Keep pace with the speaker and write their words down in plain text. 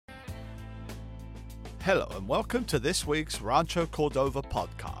Hello and welcome to this week's Rancho Cordova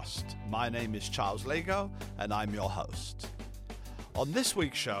podcast. My name is Charles Lego and I'm your host. On this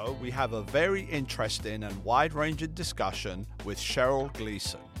week's show, we have a very interesting and wide-ranging discussion with Cheryl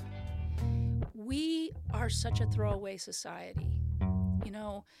Gleason. We are such a throwaway society. You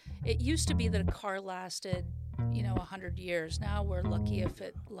know, it used to be that a car lasted, 100 years. Now we're lucky if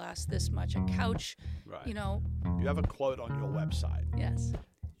it lasts this much. A couch, Right. You have a quote on your website. Yes.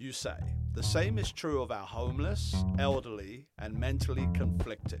 You say, "The same is true of our homeless, elderly, and mentally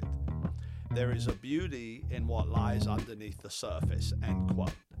conflicted. There is a beauty in what lies underneath the surface," end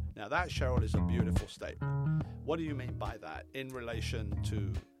quote. Now that, Cheryl, is a beautiful statement. What do you mean by that in relation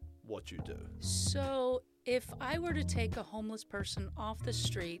to what you do? So if I were to take a homeless person off the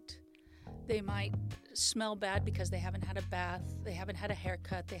street, they might smell bad because they haven't had a bath, they haven't had a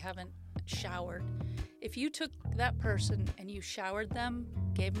haircut, they haven't showered. If you took that person and you showered them,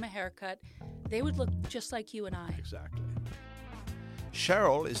 gave them a haircut, they would look just like you and I. Exactly.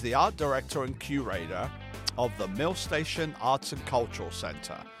 Cheryl is the art director and curator of the Mill Station Arts and Cultural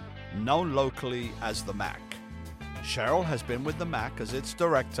Center, known locally as the MAAC. Cheryl has been with the MAAC as its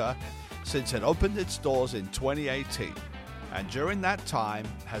director since it opened its doors in 2018, and during that time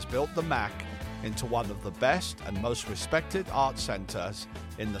has built the MAAC into one of the best and most respected art centers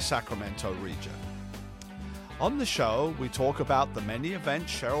in the Sacramento region. On the show, we talk about the many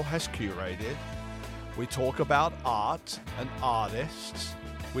events Cheryl has curated. We talk about art and artists.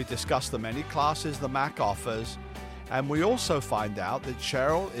 We discuss the many classes the MAAC offers. And we also find out that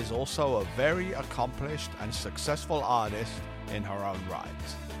Cheryl is also a very accomplished and successful artist in her own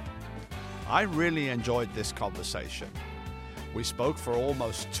right. I really enjoyed this conversation. We spoke for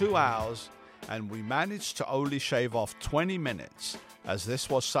almost 2 hours, and we managed to only shave off 20 minutes, as this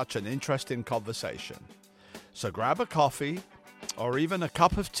was such an interesting conversation. So grab a coffee or even a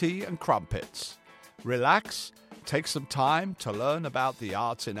cup of tea and crumpets. Relax, take some time to learn about the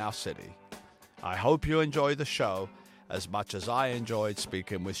arts in our city. I hope you enjoy the show as much as I enjoyed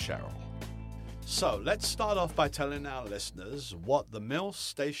speaking with Cheryl. So let's start off by telling our listeners what the Mill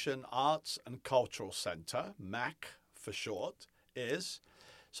Station Arts and Cultural Center, MAAC for short, is.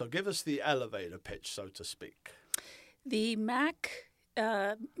 So give us the elevator pitch, so to speak. The MAAC,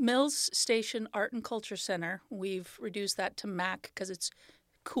 Mills Station Art and Culture Center, we've reduced that to MAAC because it's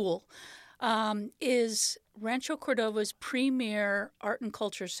cool, is Rancho Cordova's premier art and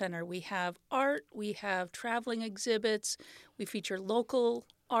culture center. We have art, we have traveling exhibits, we feature local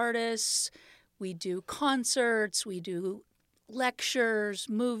artists, we do concerts, we do lectures,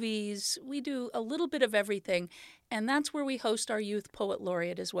 movies, we do a little bit of everything. And that's where we host our Youth Poet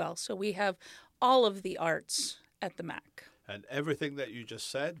Laureate as well. So we have all of the arts at the MAAC. And everything that you just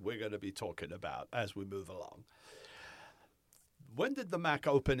said, we're going to be talking about as we move along. When did the MAAC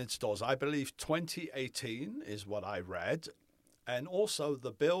open its doors? I believe 2018 is what I read. And also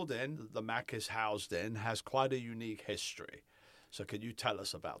the building the MAAC is housed in has quite a unique history. So can you tell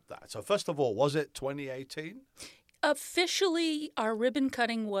us about that? So first of all, was it 2018? Officially, our ribbon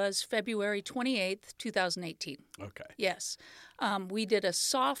cutting was February 28th, 2018. Okay. Yes. We did a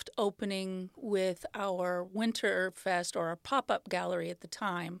soft opening with our Winter Fest, or our pop-up gallery at the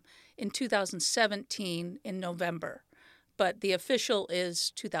time, in 2017 in November. But the official is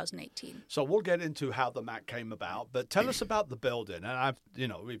 2018. So we'll get into how the MAAC came about, but tell us about the building. And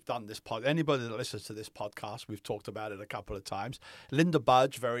we've done this anybody that listens to this podcast, we've talked about it a couple of times. Linda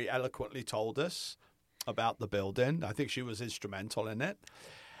Budge very eloquently told us about the building. I think she was instrumental in it.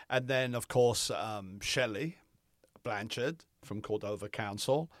 And then, of course, Shelley Blanchard from Cordova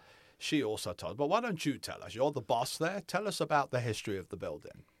Council, she also told. But why don't you tell us? You're the boss there. Tell us about the history of the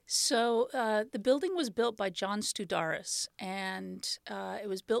building. So the building was built by John Studaris, and it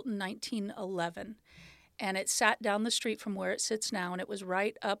was built in 1911. And it sat down the street from where it sits now, and it was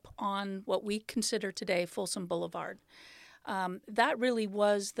right up on what we consider today Folsom Boulevard. That really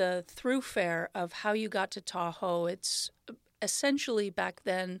was the thoroughfare of how you got to Tahoe. It's essentially back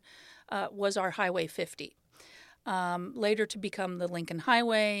then was our Highway 50. Later to become the Lincoln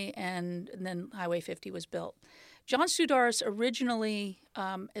Highway, and then Highway 50 was built. John Studaris originally,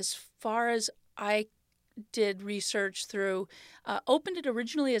 as far as I did research through, opened it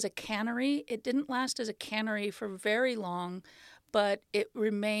originally as a cannery. It didn't last as a cannery for very long, but it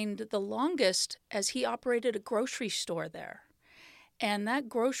remained the longest as he operated a grocery store there. And that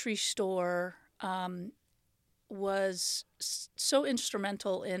grocery store was so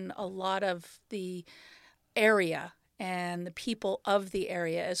instrumental in a lot of the area and the people of the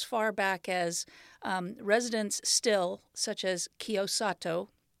area, as far back as residents still, such as Kiyosato,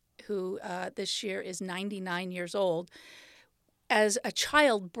 who this year is 99 years old, as a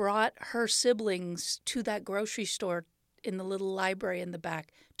child, brought her siblings to that grocery store in the little library in the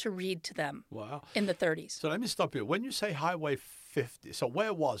back to read to them. Wow. In the 30s. So let me stop you. When you say Highway 50, so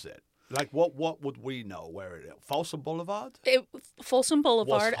where was it? Like, what would we know where it is? Folsom Boulevard? Folsom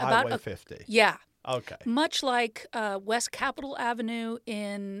Boulevard. Was Highway 50? Yeah. Okay. Much like West Capitol Avenue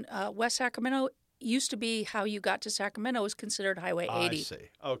in West Sacramento used to be how you got to Sacramento was considered Highway 80. I see.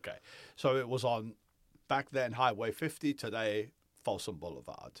 Okay. So it was on, back then, Highway 50, today, Folsom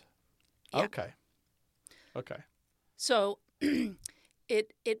Boulevard. Yeah. Okay. Okay. So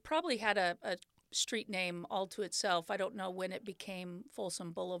it probably had a street name all to itself. I don't know when it became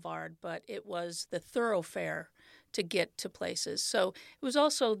Folsom Boulevard, but it was the thoroughfare to get to places. So it was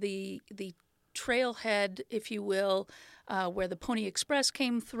also the trailhead, if you will, where the Pony Express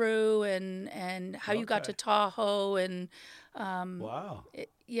came through and how you got to Tahoe. And wow.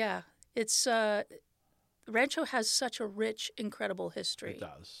 It's Rancho has such a rich, incredible history. It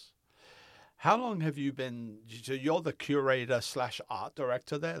does. How long have you been, so you're the curator / art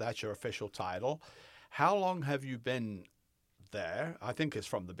director there, that's your official title. How long have you been there? I think it's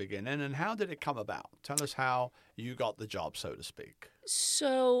from the beginning. And how did it come about? Tell us how you got the job, so to speak.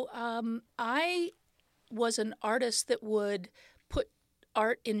 So I was an artist that would put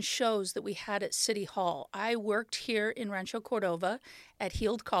art in shows that we had at City Hall. I worked here in Rancho Cordova at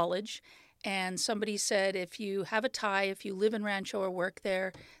Heald College. And somebody said, if you have a tie, if you live in Rancho or work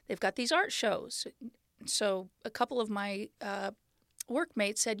there, they've got these art shows. So a couple of my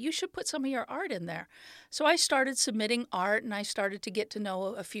workmates said, you should put some of your art in there. So I started submitting art, and I started to get to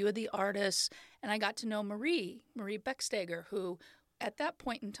know a few of the artists. And I got to know Marie Becksteger, who at that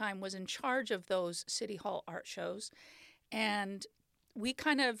point in time was in charge of those City Hall art shows. And we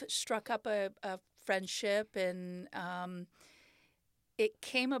kind of struck up a friendship, and it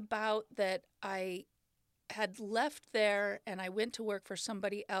came about that I had left there and I went to work for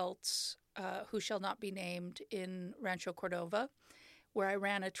somebody else who shall not be named in Rancho Cordova, where I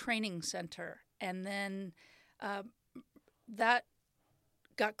ran a training center. And then that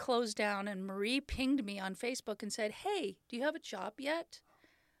got closed down, and Marie pinged me on Facebook and said, hey, do you have a job yet?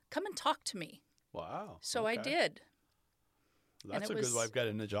 Come and talk to me. Wow. So I did. That's a good way of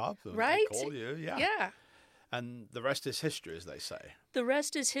getting a job. Right? They call you, yeah. Yeah. And the rest is history, as they say. The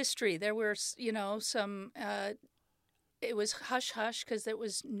rest is history. There were, some. It was hush hush because there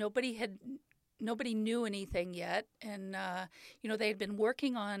was nobody knew anything yet, and they had been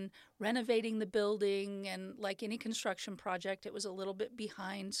working on renovating the building, and like any construction project, it was a little bit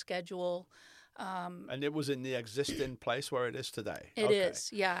behind schedule. And it was in the existing place where it is today. It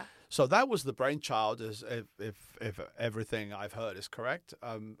is, yeah. So that was the brainchild, as if everything I've heard is correct.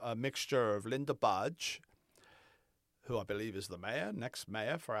 A mixture of Linda Budge, who I believe is the next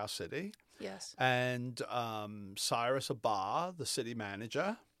mayor for our city. Yes. And Cyrus Abar, the city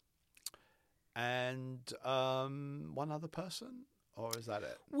manager, and one other person, or is that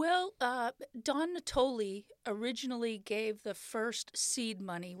it? Well, Don Natoli originally gave the first seed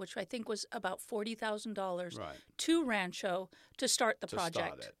money, which I think was about $40,000, to Rancho to start the project.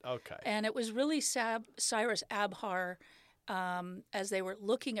 Start it. Okay. And it was really Cyrus Abhar, as they were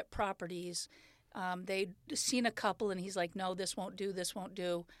looking at properties. They'd seen a couple, and he's like, no, this won't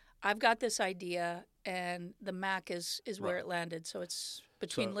do. I've got this idea, and the MAAC is where it landed. So it's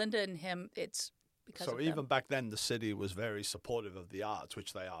between Linda and him, it's because of them. So even back then, the city was very supportive of the arts,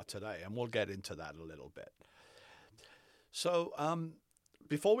 which they are today, and we'll get into that a little bit. So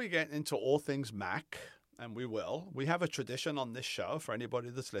before we get into all things MAAC, and we have a tradition on this show for anybody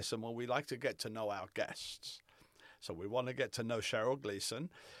that's listening where we like to get to know our guests. So we want to get to know Cheryl Gleason.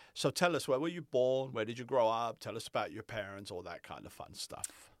 So tell us, where were you born? Where did you grow up? Tell us about your parents, all that kind of fun stuff.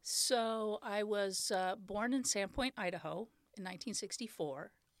 So I was born in Sandpoint, Idaho in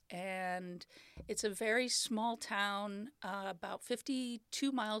 1964. And it's a very small town, about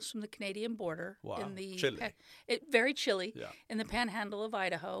 52 miles from the Canadian border. Wow, chilly. Very chilly, in the panhandle of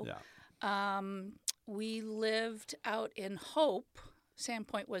Idaho. Yeah. We lived out in Hope.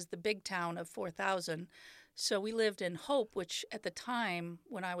 Sandpoint was the big town of 4,000. So we lived in Hope, which at the time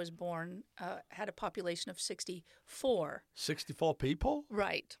when I was born had a population of 64. 64 people?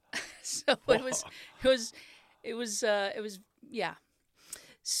 Right. So it was yeah.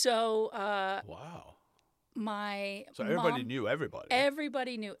 So wow. So everybody knew everybody.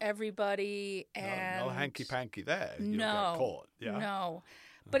 Everybody knew everybody, and no hanky panky there. No, you get caught. Yeah. No.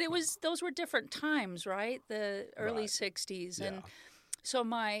 But those were different times, right? The early 60s. Yeah. And so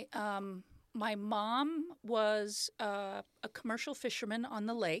my mom was a commercial fisherman on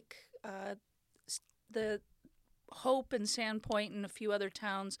the lake. The Hope and Sandpoint and a few other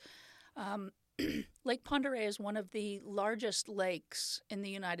towns Lake Pend Oreille is one of the largest lakes in the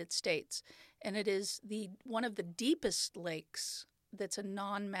United States, and it is one of the deepest lakes that's a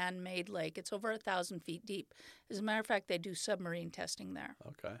non-man-made lake. It's over 1,000 feet deep. As a matter of fact, they do submarine testing there.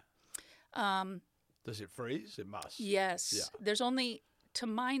 Okay. Does it freeze? It must. Yes. Yeah. There's only, to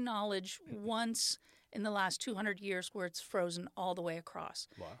my knowledge, once in the last 200 years where it's frozen all the way across.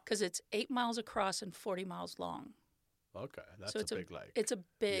 Wow. Because it's 8 miles across and 40 miles long. Okay, that's So a big lake. It's a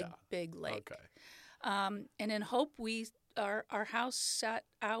big lake. Okay. And in Hope, our house sat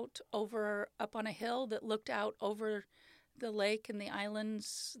out up on a hill that looked out over the lake and the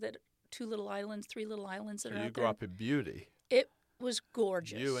islands, 3 little islands that are out there. You grew up in beauty. It was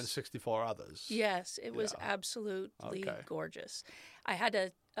gorgeous. You and 64 others. Yes, it was absolutely gorgeous. I had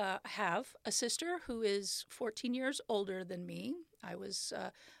to have a sister who is 14 years older than me. I was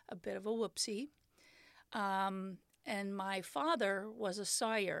a bit of a whoopsie. And my father was a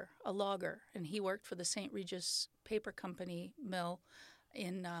sawyer, a logger, and he worked for the St. Regis Paper Company mill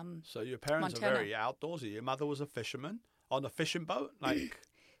in So your parents Montana. are very outdoorsy. Your mother was a fisherman on a fishing boat, like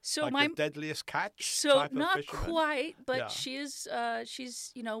So like my the deadliest catch so type not of fisherman? quite, but Yeah. she's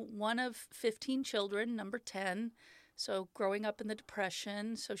one of 15 children, number 10. So growing up in the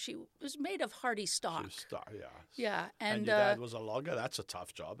Depression, so she was made of hardy stock. Yeah, And your dad was a logger. That's a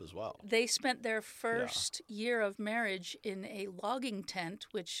tough job as well. they spent their first year of marriage in a logging tent,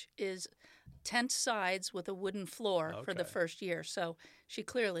 which is tent sides with a wooden floor for the Okay. first year. So she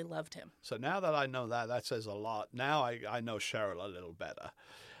clearly loved him. So now that I know that says a lot. Now I know Cheryl a little better.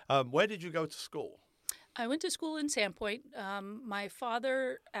 Where did you go to school? I went to school in Sandpoint. My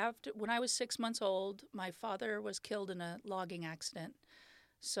father, when I was 6 months old, my father was killed in a logging accident.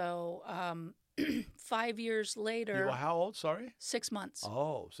 So 5 years later, You were how old? Sorry. 6 months.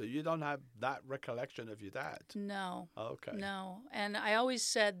 Oh, so you don't have that recollection of your dad? No. Okay. No. And I always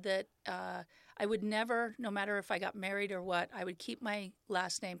said that I would never, no matter if I got married or what, I would keep my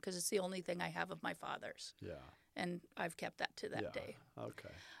last name because it's the only thing I have of my father's. Yeah. And I've kept that to that day.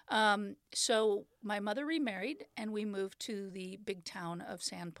 Okay. So my mother remarried, and we moved to the big town of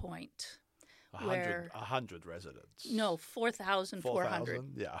Sandpoint. 100 residents. No, 4,400.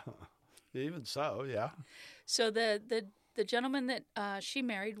 4,000? Yeah. Even so, yeah. So the gentleman that she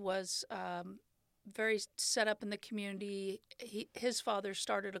married was very set up in the community. His father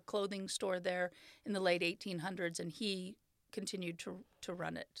started a clothing store there in the late 1800s, and he continued to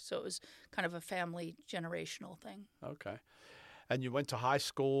run it. So it was kind of a family generational thing. Okay. And you went to high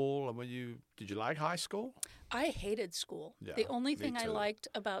school, and did you like high school? I hated school. Yeah, The only thing I too. liked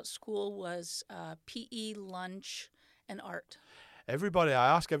about school was PE, lunch, and art. I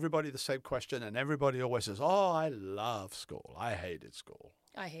ask everybody the same question, and everybody always says, "Oh, I love school. I hated school."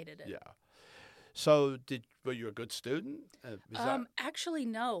 I hated it. Yeah. So, were you a good student? Actually,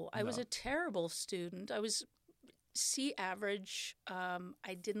 no. I was No. a terrible student. I was C average.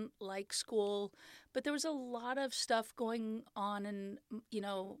 I didn't like school, but there was a lot of stuff going on in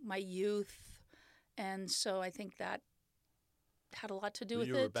my youth, and so I think that had a lot to do Were with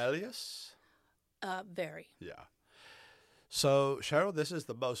you it. rebellious? Very. Yeah. So, Cheryl, this is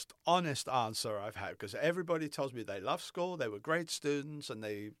the most honest answer I've had because everybody tells me they love school, they were great students, and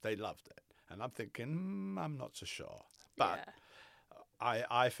they loved it. And I'm thinking, I'm not so sure. But Yeah.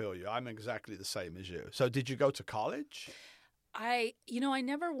 I feel you. I'm exactly the same as you. So did you go to college? I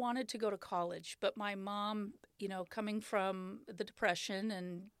never wanted to go to college, but my mom, coming from the Depression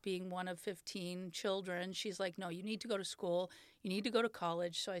and being one of 15 children, she's like, no, you need to go to school. You need to go to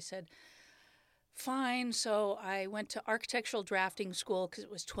college. So I said, fine. So I went to architectural drafting school because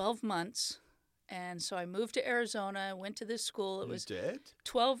it was 12 months. And so I moved to Arizona, went to this school. You did?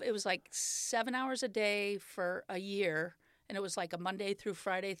 12, it was like 7 hours a day for a year. And it was like a Monday through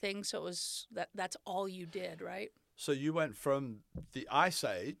Friday thing. So it was that's all you did, right? So you went from the Ice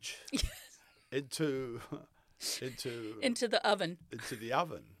Age into the oven. Into the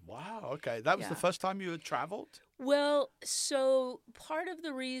oven. Wow. Okay. That was the Yeah. first time you had traveled? Well, so part of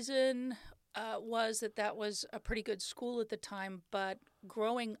the reason was that was a pretty good school at the time. But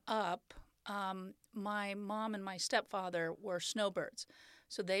growing up, my mom and my stepfather were snowbirds.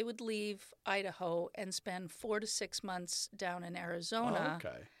 So they would leave Idaho and spend 4 to 6 months down in Arizona. Oh,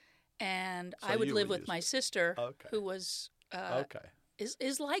 okay. And So I would you live were with used my to- sister, Okay. who was Okay.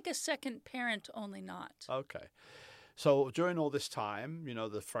 is like a second parent, only not. Okay. So during all this time,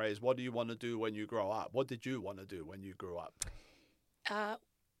 the phrase, what do you want to do when you grow up? What did you want to do when you grew up?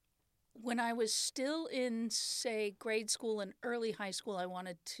 When I was still in, say, grade school and early high school, I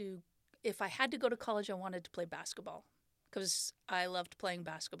wanted to, if I had to go to college, I wanted to play basketball because I loved playing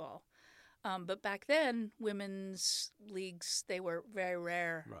basketball. But back then, women's leagues, they were very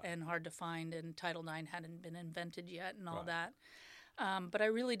rare Right. and hard to find, and Title IX hadn't been invented yet and all Right. that. But I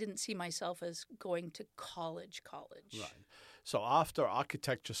really didn't see myself as going to college. Right. So after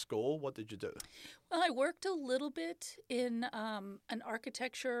architecture school, what did you do? Well, I worked a little bit in an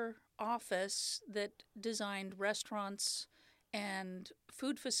architecture office that designed restaurants and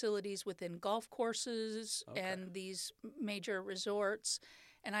food facilities within golf courses Okay. and these major resorts.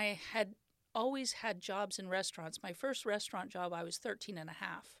 And I had always had jobs in restaurants. My first restaurant job, I was 13 and a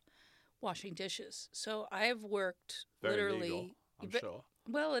half, washing dishes. So I've worked Very literally. legal, I'm But- sure.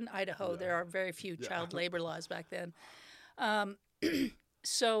 Well, in Idaho, Yeah. there are very few Yeah. child labor laws back then.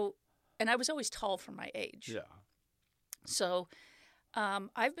 So, and I was always tall for my age. Yeah. So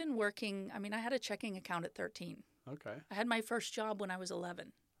I've been working, I mean, I had a checking account at 13. Okay. I had my first job when I was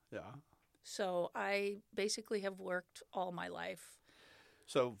 11. Yeah. So I basically have worked all my life.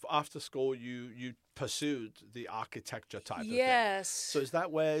 So after school, you pursued the architecture type of thing. Yes. So is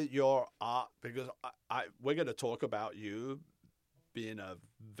that where your art? Because we're going to talk about you being a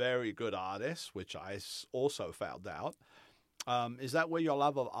very good artist, which I also found out. Is that where your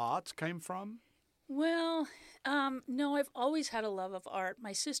love of art came from? Well, no, I've always had a love of art.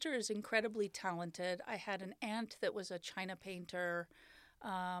 My sister is incredibly talented. I had an aunt that was a China painter.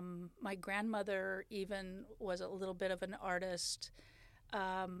 My grandmother even was a little bit of an artist.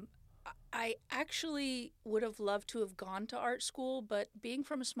 I actually would have loved to have gone to art school, but being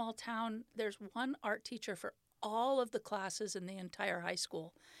from a small town, there's one art teacher for all of the classes in the entire high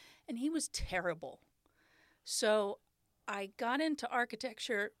school, and he was terrible. So I got into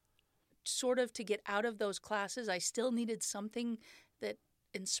architecture sort of to get out of those classes. I still needed something that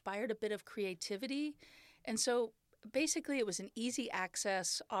inspired a bit of creativity. And so basically it was an easy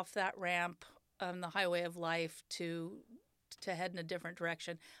access off that ramp on the highway of life to head in a different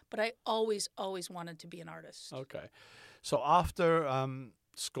direction. But I always wanted to be an artist. Okay. So after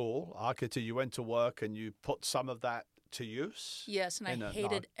school, architecture, you went to work and you put some of that to use? Yes, and I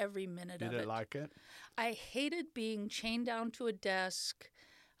hated every minute You of didn't it. like it? I hated being chained down to a desk.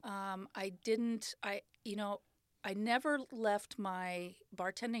 I never left my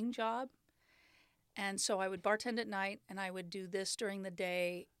bartending job. And so I would bartend at night and I would do this during the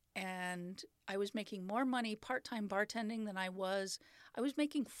day. And I was making more money part-time bartending than I was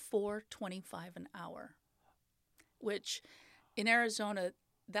making $4.25 an hour, which in Arizona,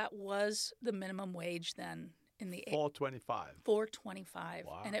 that was the minimum wage then in the $4.25. $4.25.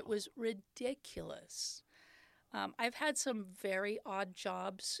 Wow. And it was ridiculous. I've had some very odd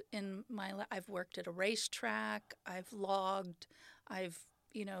jobs in my life. I've worked at a racetrack. I've logged. I've,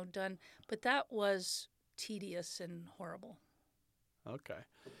 done. But that was tedious and horrible. Okay.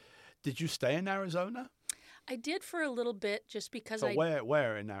 Did you stay in Arizona? I did for a little bit just because So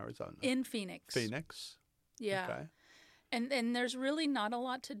where in Arizona? In Phoenix. Phoenix? Yeah. Okay. And there's really not a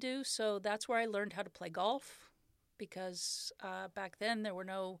lot to do. So that's where I learned how to play golf. Because back then there were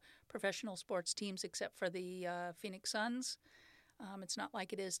no professional sports teams except for the Phoenix Suns. It's not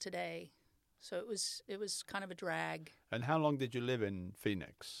like it is today, so it was kind of a drag. And how long did you live in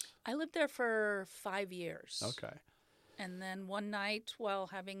Phoenix? I lived there for 5 years. Okay. And then one night, while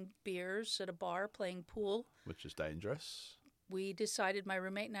having beers at a bar playing pool, Which is dangerous. my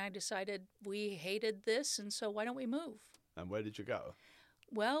roommate and I decided we hated this, and so why don't we move? And where did you go?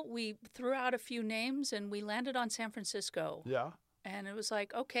 Well, we threw out a few names, and we landed on San Francisco. Yeah. And it was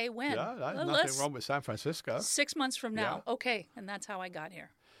like, okay, when? Yeah, there's Well, nothing wrong with San Francisco. 6 months from now. Yeah. Okay. And that's how I got here.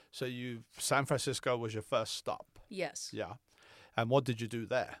 So San Francisco was your first stop. Yes. Yeah. And what did you do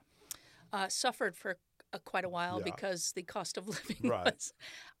there? Suffered for quite a while Yeah. because the cost of living Right. was.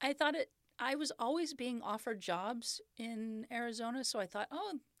 I was always being offered jobs in Arizona, so I thought,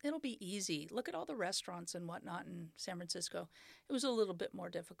 oh, it'll be easy. Look at all the restaurants and whatnot in San Francisco. It was a little bit more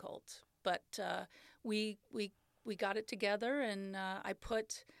difficult, but we got it together, and I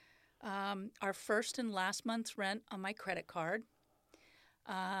put our first and last month's rent on my credit card.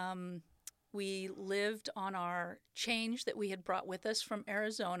 We lived on our change that we had brought with us from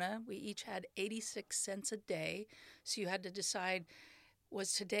Arizona. We each had 86 cents a day. So you had to decide,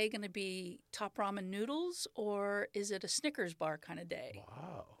 was today going to be top ramen noodles or is it a Snickers bar kind of day?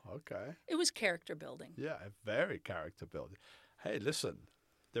 Wow. Okay. It was character building. Yeah, very character building. Hey, listen,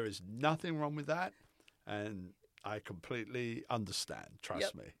 there is nothing wrong with that. And I completely understand.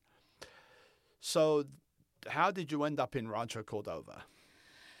 Trust me. So how did you end up in Rancho Cordova?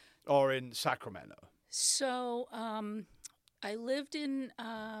 Or in Sacramento? So I lived in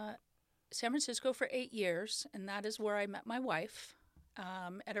San Francisco for 8 years, and that is where I met my wife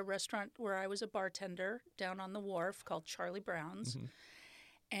at a restaurant where I was a bartender down on the wharf called Charlie Brown's. Mm-hmm.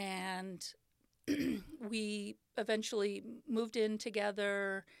 And we eventually moved in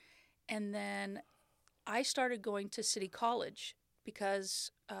together. And then I started going to City College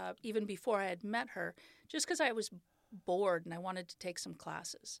because even before I had met her, just because I was bored and I wanted to take some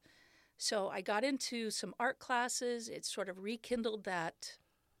classes. So I got into some art classes. It sort of rekindled that,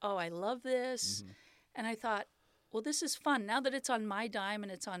 oh, I love this. Mm-hmm. And I thought, well, this is fun. Now that it's on my dime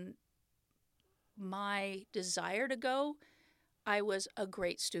and it's on my desire to go, I was a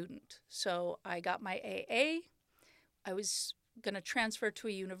great student. So I got my AA. I was going to transfer to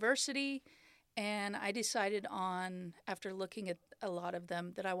a university. And I decided on, after looking at a lot of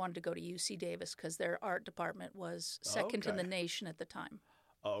them, that I wanted to go to UC Davis because their art department was second in the nation at the time.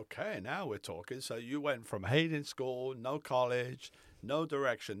 Okay, now we're talking. So you went from hating school, no college, no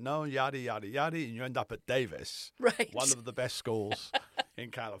direction, no yada, yada, yada, and you end up at Davis. Right. One of the best schools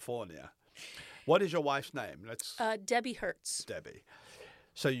in California. What is your wife's name? Debbie Hertz. Debbie.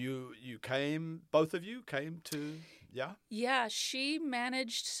 So you came, both of you came to, yeah? Yeah, she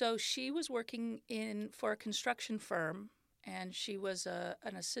managed, so she was working for a construction firm, and she was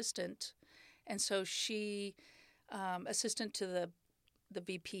an assistant. And so she, assistant to the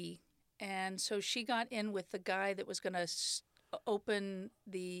VP. And so she got in with the guy that was going to open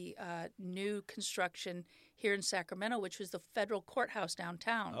the new construction here in Sacramento, which was the federal courthouse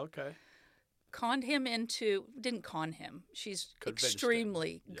downtown. Okay. Didn't con him. She's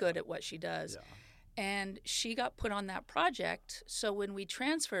extremely good at what she does. Yeah. And she got put on that project. So when we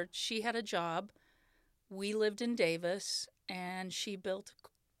transferred, she had a job. We lived in Davis, and she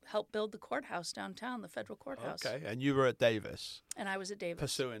helped build the courthouse downtown, the federal courthouse. Okay, and you were at Davis. And I was at Davis.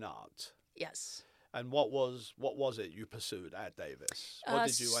 Pursuing art. Yes. And what was it you pursued at Davis? What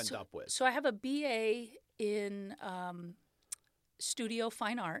did you end up with? So I have a BA in studio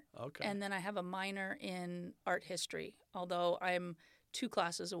fine art. Okay. And then I have a minor in art history, although I'm 2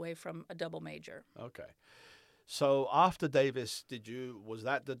 classes away from a double major. Okay. So after Davis, was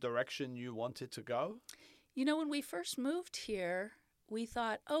that the direction you wanted to go? You know, when we first moved here, we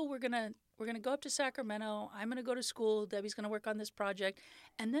thought, oh, we're gonna go up to Sacramento. I'm gonna go to school. Debbie's gonna work on this project,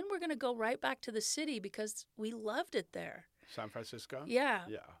 and then we're gonna go right back to the city because we loved it there. San Francisco? Yeah.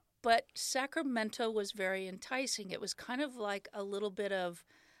 Yeah. But Sacramento was very enticing. It was kind of like a little bit of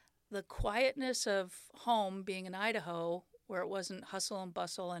the quietness of home, being in Idaho, where it wasn't hustle and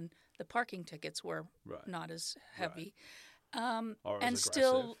bustle, and the parking tickets were not as heavy. Right. Or and as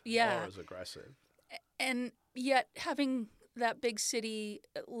still, Or as aggressive. And yet having that big city,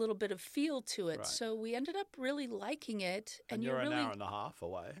 a little bit of feel to it. Right. So we ended up really liking it. And you're an hour and a half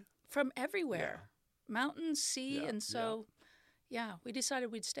away. From everywhere. Yeah. Mountains, sea, and so, we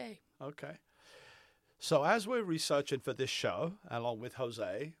decided we'd stay. Okay. So as we're researching for this show, along with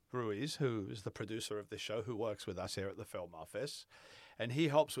Jose Ruiz, who is the producer of this show, who works with us here at the Film Office, and he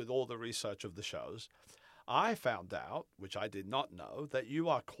helps with all the research of the shows, I found out, which I did not know, that you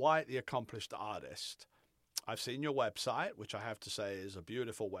are quite the accomplished artist. I've seen your website, which I have to say is a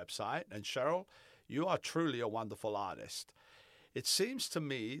beautiful website. And Cheryl, you are truly a wonderful artist. It seems to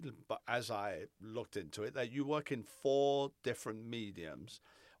me, as I looked into it, that you work in 4 different mediums.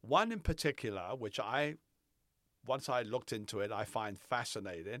 One in particular, which once I looked into it, I find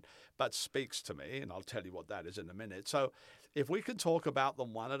fascinating, but speaks to me, and I'll tell you what that is in a minute. So if we can talk about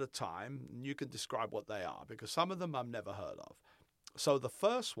them one at a time, you can describe what they are, because some of them I've never heard of. So the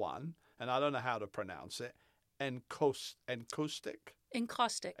first one, and I don't know how to pronounce it, encaustic.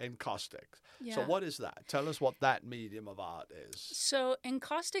 Yeah. So what is that? Tell us what that medium of art is. So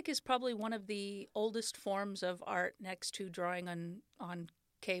encaustic is probably one of the oldest forms of art next to drawing on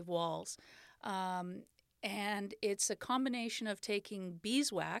cave walls. And it's a combination of taking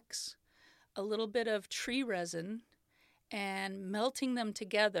beeswax, a little bit of tree resin, and melting them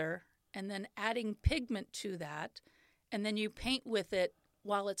together, and then adding pigment to that, and then you paint with it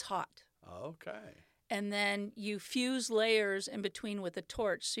while it's hot. Okay. And then you fuse layers in between with a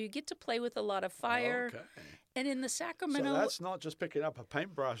torch. So you get to play with a lot of fire. Okay. And in the Sacramento... So that's not just picking up a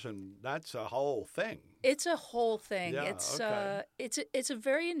paintbrush, and that's a whole thing. It's a whole thing. Yeah, It's a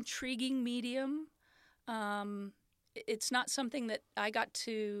very intriguing medium. It's not something that I got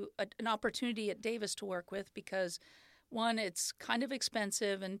an opportunity at Davis to work with because, 1, it's kind of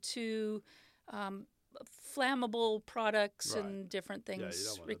expensive, and 2, flammable products and different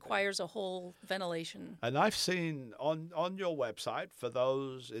things requires a whole ventilation. And I've seen on your website, for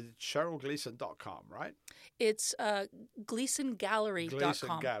those, it's CherylGleason.com, right? It's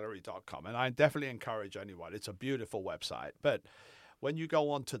GleasonGallery.com. GleasonGallery.com. And I definitely encourage anyone. It's a beautiful website. But when you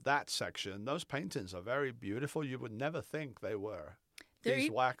go on to that section, those paintings are very beautiful. You would never think they were.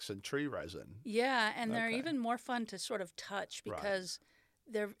 Beeswax and tree resin. Yeah, and they're even more fun to sort of touch because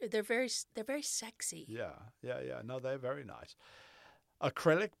they're very sexy. Yeah. No, they're very nice.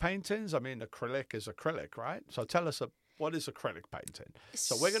 Acrylic paintings. I mean, acrylic is acrylic, right? So tell us what is acrylic painting?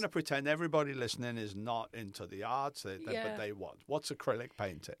 So we're going to pretend everybody listening is not into the arts, but they want. What's acrylic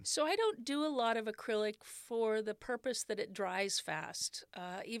painting? So I don't do a lot of acrylic for the purpose that it dries fast.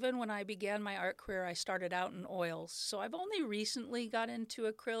 Even when I began my art career, I started out in oils. So I've only recently got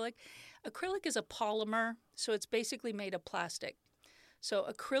into acrylic. Acrylic is a polymer, so it's basically made of plastic. So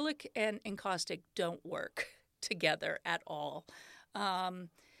acrylic and encaustic don't work together at all.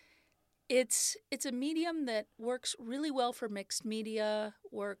 It's a medium that works really well for mixed media,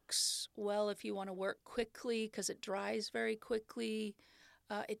 works well if you want to work quickly because it dries very quickly.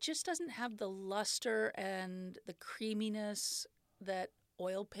 It just doesn't have the luster and the creaminess that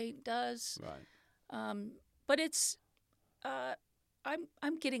oil paint does. Right. But it's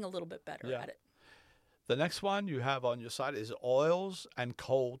I'm getting a little bit better at it. The next one you have on your site is oils and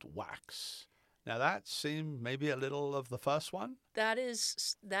cold wax. Now that seemed maybe a little of the first one. That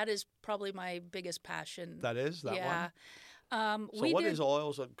is probably my biggest passion. That is that one. So what is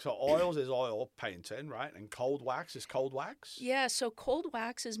oils? So oils is oil painting, right? And cold wax is cold wax? Yeah, so cold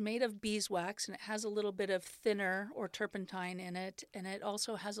wax is made of beeswax, and it has a little bit of thinner or turpentine in it, and it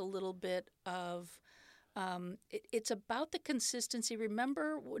also has a little bit of, it's about the consistency.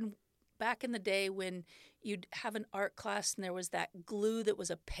 Remember when back in the day when you'd have an art class and there was that glue that was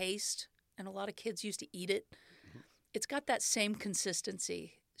a paste, and a lot of kids used to eat it? It's got that same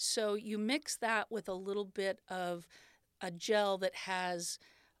consistency. So you mix that with a little bit of a gel that has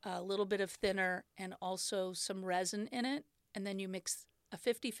a little bit of thinner and also some resin in it, and then you mix a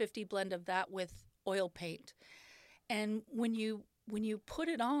 50-50 blend of that with oil paint. And when you put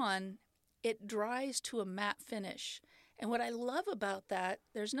it on, it dries to a matte finish. And what I love about that,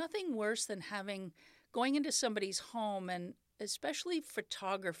 there's nothing worse than going into somebody's home, and especially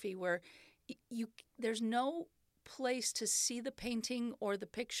photography, where there's no place to see the painting or the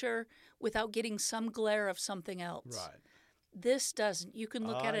picture without getting some glare of something else. Right. This doesn't. You can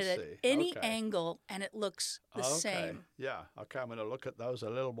look at it at any angle and it looks the same. Yeah. Okay, I'm going to look at those a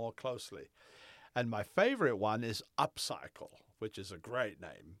little more closely. And my favorite one is upcycle, which is a great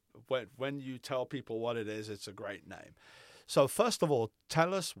name. When you tell people what it is, it's a great name. So first of all,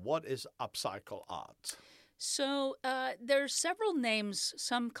 tell us, what is upcycle art? So there's several names.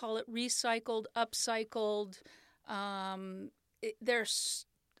 Some call it recycled, upcycled. There's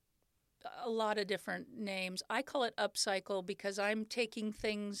a lot of different names. I call it upcycle because I'm taking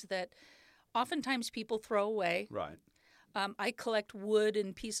things that oftentimes people throw away. Right. I collect wood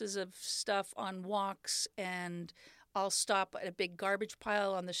and pieces of stuff on walks, and I'll stop at a big garbage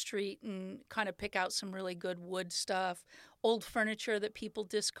pile on the street and kind of pick out some really good wood stuff, old furniture that people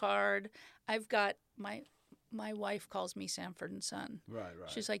discard. I've got my wife calls me Sanford and Son. Right.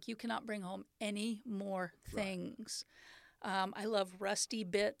 She's like, you cannot bring home any more things. Right. I love rusty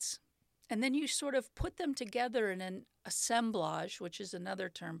bits. And then you sort of put them together in an assemblage, which is another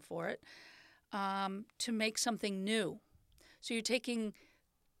term for it, to make something new. So you're taking,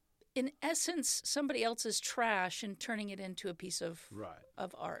 in essence, somebody else's trash and turning it into a piece of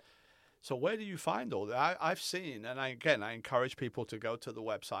art. So where do you find all that? I've seen, and I encourage people to go to the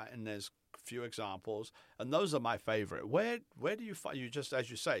website, and there's few examples, and those are my favorite. Where do you find, you just, as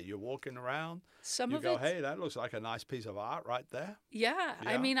you say, you're walking around, hey, that looks like a nice piece of art right there? Yeah.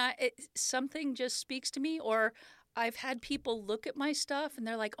 I mean, something just speaks to me, or I've had people look at my stuff and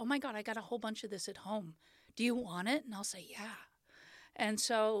they're like, oh my God, I got a whole bunch of this at home. Do you want it? And I'll say, yeah. And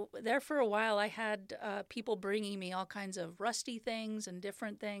so there for a while, I had people bringing me all kinds of rusty things and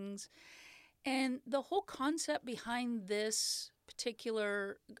different things. And the whole concept behind this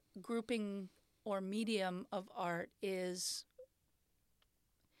particular grouping or medium of art is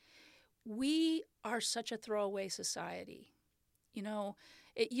we are such a throwaway society. You know,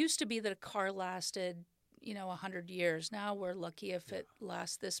 it used to be that a car lasted, 100 years. Now we're lucky if it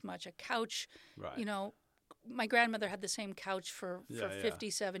lasts this much. A couch, my grandmother had the same couch for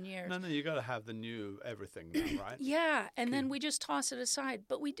 57 years. No, you got to have the new everything now, right? Yeah, and then we just toss it aside.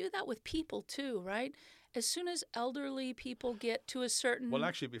 But we do that with people too, right? As soon as elderly people get to a certain... Well,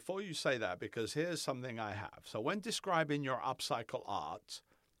 actually, before you say that, because here's something I have. So when describing your upcycle art,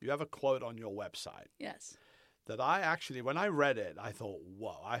 you have a quote on your website. Yes. That I actually, when I read it, I thought,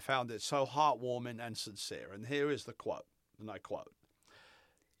 whoa, I found it so heartwarming and sincere. And here is the quote, and I quote.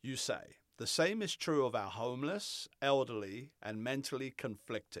 You say, "The same is true of our homeless, elderly, and mentally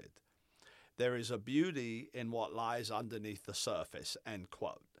conflicted. There is a beauty in what lies underneath the surface," end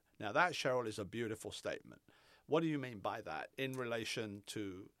quote. Now that, Cheryl, is a beautiful statement. What do you mean by that in relation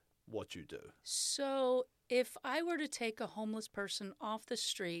to what you do? So if I were to take a homeless person off the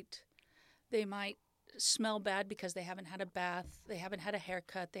street, they might smell bad because they haven't had a bath, they haven't had a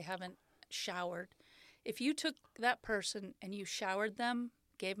haircut, they haven't showered. If you took that person and you showered them,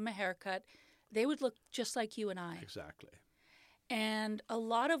 gave them a haircut, they would look just like you and I. Exactly. And a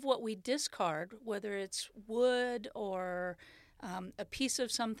lot of what we discard, whether it's wood or a piece of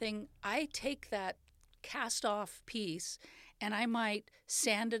something, I take that cast-off piece and I might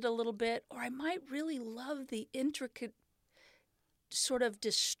sand it a little bit, or I might really love the intricate sort of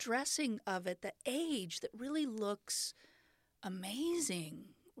distressing of it, the age that really looks amazing,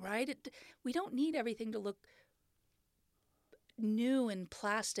 right? We don't need everything to look new and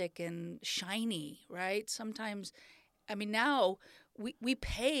plastic and shiny, right? Sometimes, I mean, now we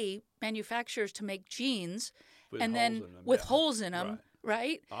pay manufacturers to make jeans With and holes then in them, with yeah. holes in them,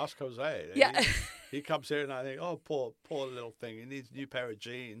 right? Ask Jose. Yeah. He comes here and I think, oh, poor little thing. He needs a new pair of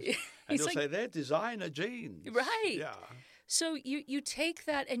jeans. And He's he'll like, say, they're designer jeans. right. Yeah. So you take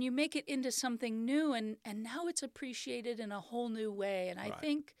that and you make it into something new, and now it's appreciated in a whole new way. And I Right.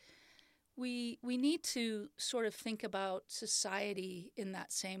 think we need to sort of think about society in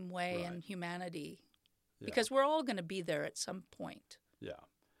that same way, Right. and humanity, Yeah. because we're all going to be there at some point. Yeah.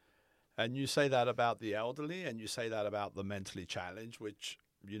 And you say that about the elderly, and you say that about the mentally challenged, which,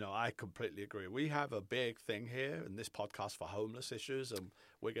 you know, I completely agree. We have a big thing here in this podcast for homeless issues, and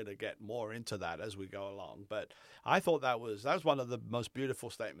we're going to get more into that as we go along. But I thought that was one of the most beautiful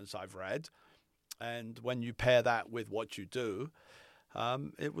statements I've read. And when you pair that with what you do,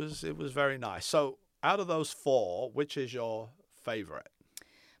 it was very nice. So out of those four, which is your favorite?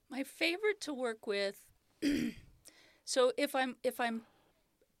 My favorite to work with. So if I'm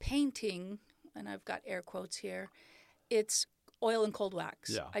painting, and I've got air quotes here, it's oil and cold wax.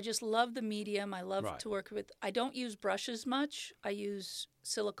 Yeah. I just love the medium. I love Right. to work with. I don't use brushes much. I use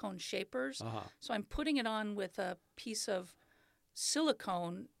silicone shapers. Uh-huh. So I'm putting it on with a piece of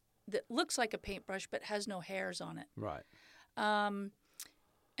silicone that looks like a paintbrush but has no hairs on it. Right.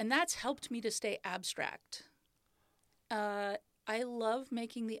 And that's helped me to stay abstract. I love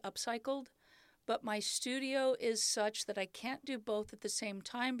making the upcycled, but my studio is such that I can't do both at the same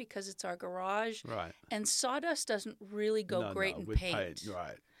time because it's our garage. Right. And sawdust doesn't really go great in with paint.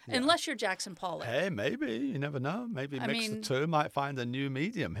 Right. Yeah. Unless you're Jackson Pollock. Hey, maybe. You never know. Maybe I mix the mean- two. Might find a new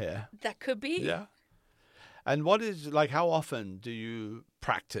medium here. That could be. Yeah. And what is, like, how often do you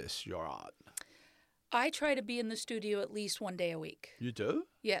practice your art? I try to be in the studio at least one day a week. You do?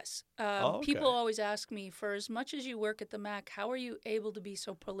 Yes. Okay. People always ask me, for as much as you work at the MAAC, how are you able to be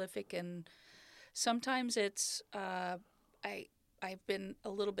so prolific? And sometimes it's, I've been a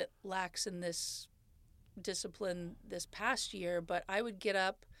little bit lax in this discipline this past year, but I would get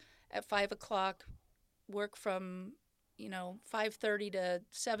up at 5 o'clock, work from, 5:30 to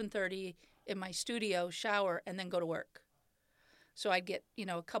 7:30 in my studio, shower, and then go to work. So I'd get,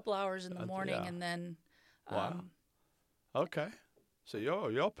 a couple hours in the morning, yeah. and then Wow. Okay. So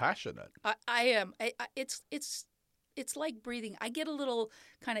you're passionate. I am. It's like breathing. I get a little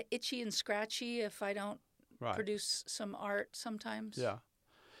kind of itchy and scratchy if I don't Right. produce some art sometimes. Yeah.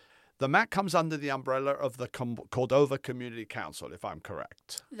 The MAC comes under the umbrella of the Cordova Community Council, if I'm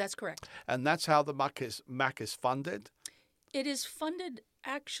correct. That's correct. And that's how the MAC is funded? It is funded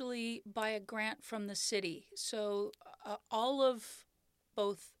actually by a grant from the city. So all of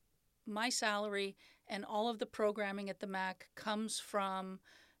both my salary and all of the programming at the MAC comes from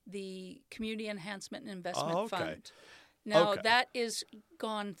the Community Enhancement and Investment Fund. Now, that is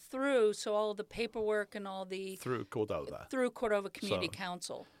gone through, so all of the paperwork and all the... Through Cordova. Through Cordova Community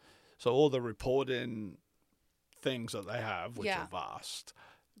Council. So all the reporting things that they have, which are vast,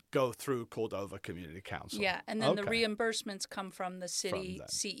 go through Cordova Community Council. Yeah, and then the reimbursements come from the city them.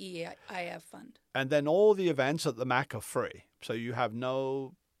 CEIF fund. And then all the events at the MAC are free. So you have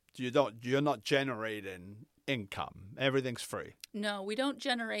you're not generating income. Everything's free. No, we don't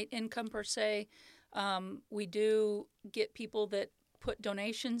generate income per se. We do get people that put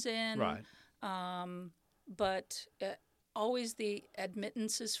donations in. Right. But always the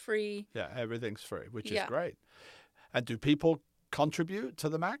admittance is free. Yeah, everything's free, which is great. And do people contribute to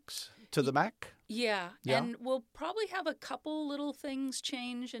the MAC? Yeah, Yeah. and we'll probably have a couple little things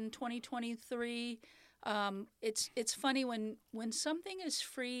change in 2023. It's funny when something is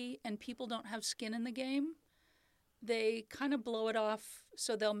free and people don't have skin in the game, they kind of blow it off.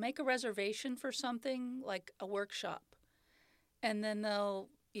 So they'll make a reservation for something like a workshop, and then they'll,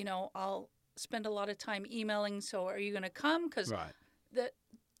 I'll spend a lot of time emailing. So are you going to come? Because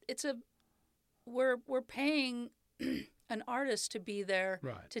we're paying an artist to be there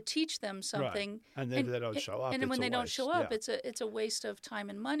to teach them something, and then they don't show up. And when they don't show up, Yeah. it's a waste of time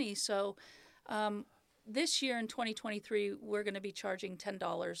and money. So this year in 2023, we're going to be charging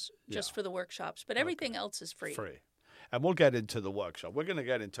 $10 just for the workshops, but everything else is free. Free. And we'll get into the workshop. We're going to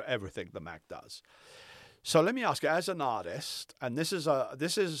get into everything the MAAC does. So let me ask you, as an artist, and this is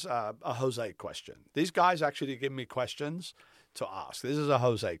a Jose question. These guys actually give me questions to ask. This is a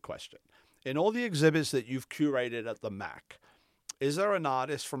Jose question. In all the exhibits that you've curated at the MAAC, is there an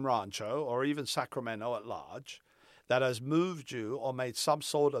artist from Rancho or even Sacramento at large that has moved you or made some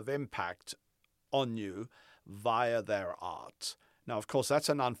sort of impact on you via their art? Now, of course, that's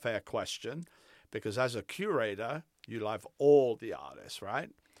an unfair question because as a curator, you love all the artists, right?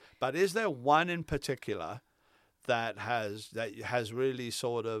 But is there one in particular that has really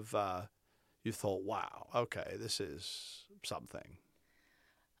sort of you thought, wow, okay, this is something?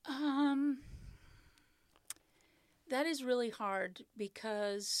 That is really hard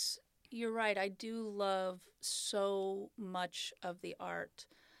because you're right. I do love so much of the art.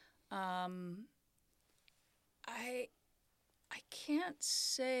 I can't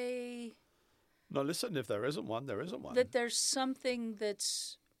say. No, listen, if there isn't one, there isn't one. That there's something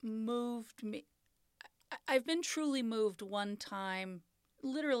that's moved me. I've been truly moved one time,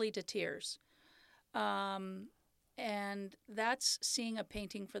 literally to tears. And that's seeing a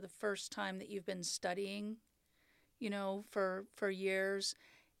painting for the first time that you've been studying, for years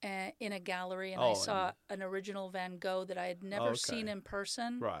in a gallery. And I saw an original Van Gogh that I had never seen in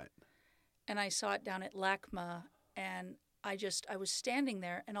person. Right. And I saw it down at LACMA. And I was standing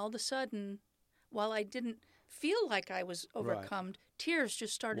there, and all of a sudden, while I didn't feel like I was overcome, tears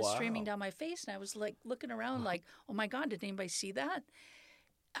just started streaming down my face. And I was like looking around like, oh my God, did anybody see that?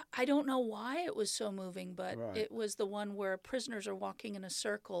 I don't know why it was so moving, but it was the one where prisoners are walking in a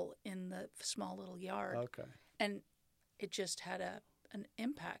circle in the small little yard. Okay. And it just had an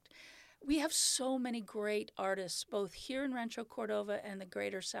impact. We have so many great artists, both here in Rancho Cordova and the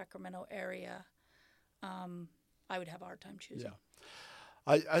greater Sacramento area. I would have a hard time choosing.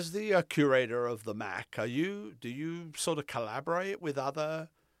 Yeah. As the curator of the MAAC, do you sort of collaborate with other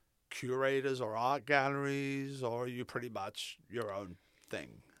curators or art galleries, or are you pretty much your own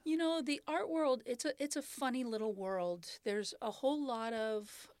thing? The art world, it's a funny little world. There's a whole lot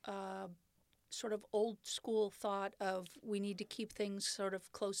of sort of old school thought of we need to keep things sort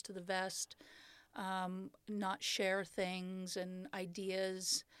of close to the vest, not share things and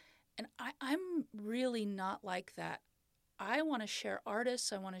ideas. And I'm really not like that. I want to share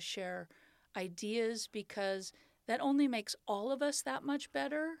artists. I want to share ideas because that only makes all of us that much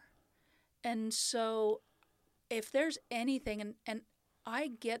better. And so if there's anything, and I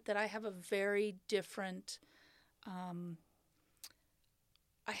get that I have a very different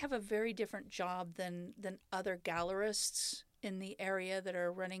job than other gallerists in the area that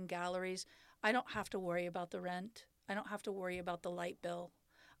are running galleries. I don't have to worry about the rent. I don't have to worry about the light bill.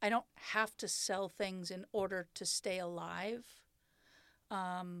 I don't have to sell things in order to stay alive.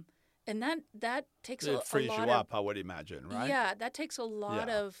 And that takes a lot of... It frees you up, I would imagine, right? Yeah, that takes a lot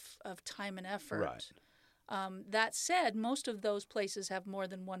of time and effort. Right. That said, most of those places have more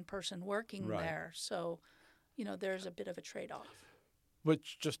than one person working there. So, there's a bit of a trade-off.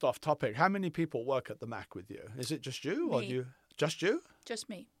 Which, just off topic, how many people work at the MAAC with you? Is it just you? Me. Just you? Just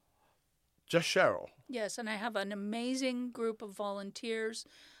me. Just Cheryl? Yes, and I have an amazing group of volunteers.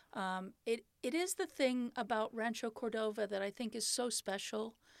 It is the thing about Rancho Cordova that I think is so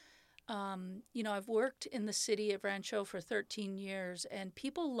special. I've worked in the city of Rancho for 13 years, and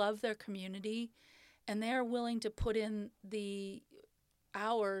people love their community, and they are willing to put in the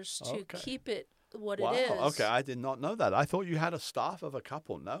hours to keep it what it is. Okay, I did not know that. I thought you had a staff of a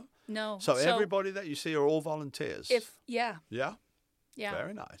couple, no? No. So everybody that you see are all volunteers? Yeah. Yeah? Yeah.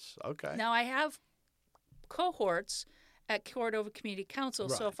 Very nice. Okay. Now, I have cohorts at Cordova Community Council,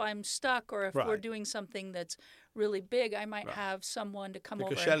 so if I'm stuck or if we're doing something that's really big, I might have someone to come over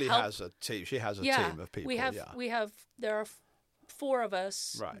and help. Because Shelley has a team. She has a team of people. There are 4 of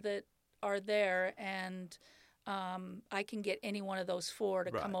us that are there, and I can get any one of those 4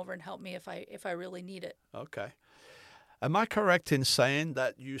 to come over and help me if I really need it. Okay. Am I correct in saying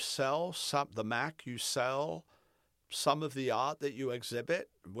that you sell the MAAC, you sell some of the art that you exhibit,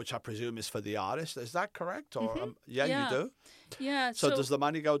 which I presume is for the artist? Is that correct? Or you do? Yeah. So does the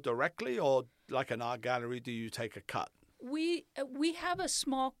money go directly, or like an art gallery, do you take a cut? We have a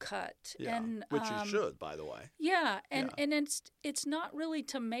small cut, and which you should, by the way. Yeah, and it's not really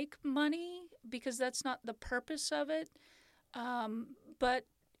to make money because that's not the purpose of it, but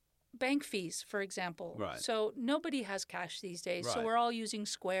bank fees, for example. Right. So nobody has cash these days, so Right. we're all using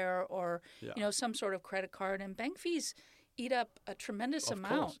Square or some sort of credit card, and bank fees eat up a tremendous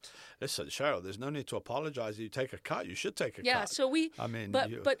amount. Course. Listen, Cheryl, there's no need to apologize. You take a cut. You should take a cut. Yeah. So I mean,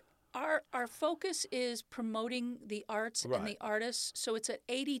 but Our focus is promoting the arts and the artists, so it's at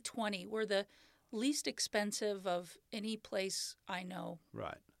 80-20. We're the least expensive of any place I know.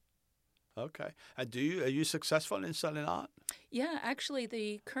 Right. Okay. And are you successful in selling art? Yeah, actually,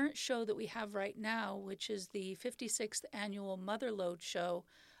 the current show that we have right now, which is the 56th annual Motherlode show,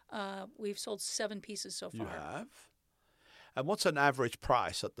 we've sold 7 pieces so far. You have? And what's an average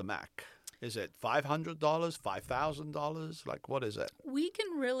price at the MAC? Is it $500, $5,000? Like, what is it? We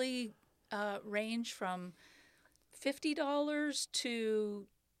can really range from $50 to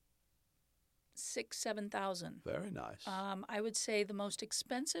 $6,000 to $7,000. Very nice. I would say the most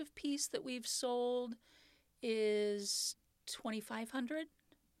expensive piece that we've sold is $2,500.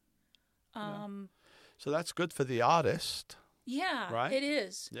 So that's good for the artist. Yeah, right? It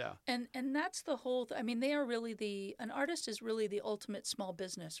is. Yeah. And that's the whole I mean, they are really an artist is really the ultimate small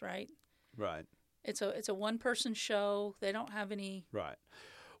business, right? Right. It's a one-person show. They don't have any... Right.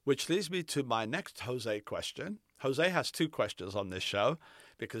 Which leads me to my next Jose question. Jose has 2 questions on this show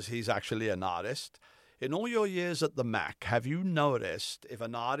because he's actually an artist. In all your years at the MAC, have you noticed if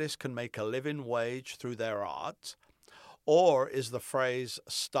an artist can make a living wage through their art, or is the phrase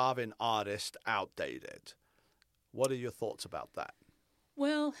starving artist outdated? What are your thoughts about that?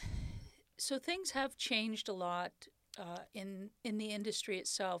 Well, so things have changed a lot in the industry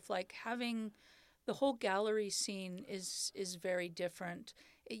itself. Like having the whole gallery scene is very different.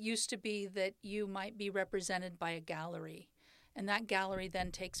 It used to be that you might be represented by a gallery, and that gallery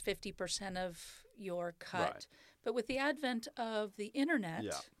then takes 50% of your cut. Right. But with the advent of the internet,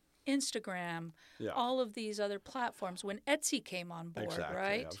 Instagram, all of these other platforms, when Etsy came on board,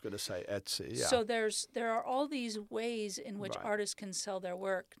 right? I was going to say Etsy, So there are all these ways in which artists can sell their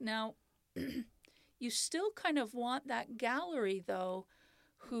work. Now, you still kind of want that gallery, though,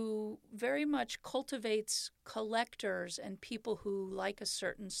 who very much cultivates collectors and people who like a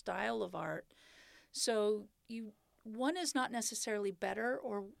certain style of art. So one is not necessarily better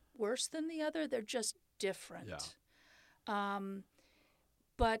or worse than the other. They're just different. Yeah.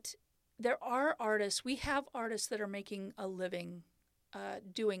 But there are artists. We have artists that are making a living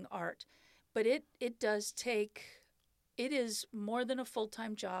doing art. But it is more than a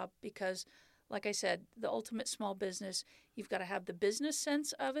full-time job because, like I said, the ultimate small business, you've got to have the business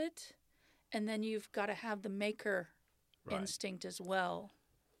sense of it, and then you've got to have the maker instinct as well.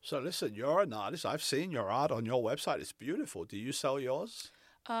 So listen, you're an artist. I've seen your art on your website. It's beautiful. Do you sell yours?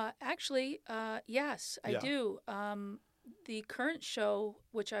 Actually, yes, I do. The current show,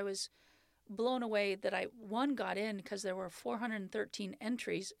 which I was blown away that I got in because there were 413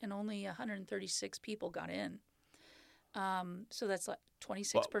 entries and only 136 people got in. So that's like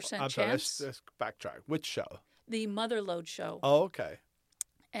 26% chance. Let's backtrack. Which show? The Motherlode show. Oh, okay.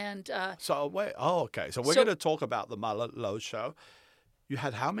 And so we're going to talk about the Motherlode show. You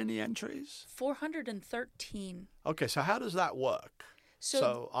had how many entries? 413. Okay, so how does that work?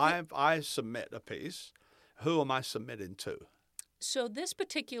 So I submit a piece. Who am I submitting to? So this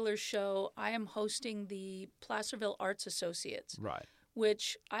particular show, I am hosting the Placerville Arts Associates,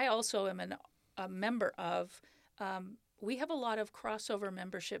 which I also am a member of. We have a lot of crossover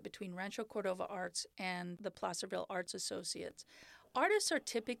membership between Rancho Cordova Arts and the Placerville Arts Associates. Artists are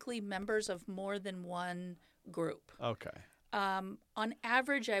typically members of more than one group. Okay. On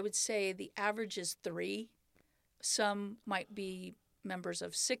average, I would say the average is 3. Some might be members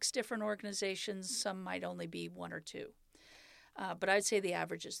of 6 different organizations. Some might only be 1 or 2. But I'd say the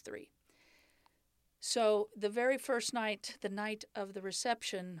average is 3. So the very first night, the night of the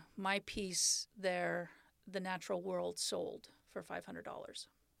reception, my piece there, The Natural World, sold for $500.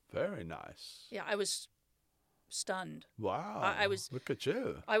 Very nice. Yeah, I was stunned. Wow. Look at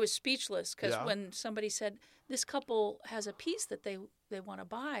you. I was speechless because when somebody said, this couple has a piece that they want to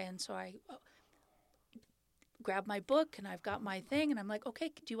buy, and so I grabbed my book and I've got my thing and I'm like, okay,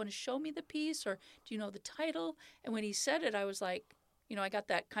 do you want to show me the piece or do you know the title? And when he said it, I was like, I got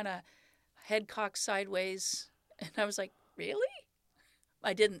that kind of head cocked sideways and I was like, really?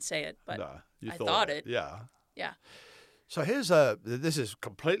 I didn't say it, but I thought it. Yeah. Yeah. So this is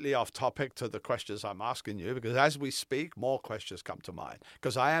completely off topic to the questions I'm asking you because as we speak, more questions come to mind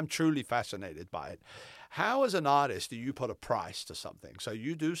because I am truly fascinated by it. How, as an artist, do you put a price to something? So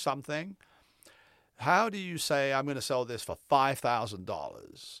you do something. How do you say, I'm going to sell this for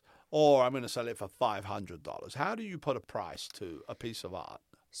 $5,000 or I'm going to sell it for $500? How do you put a price to a piece of art?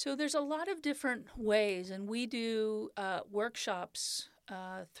 So there's a lot of different ways, and we do workshops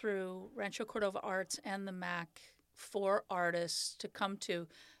through Rancho Cordova Arts and the MAAC for artists to come to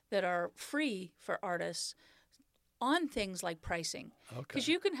that are free for artists on things like pricing. Because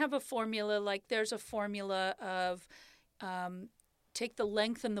you can have a formula, like there's a formula of take the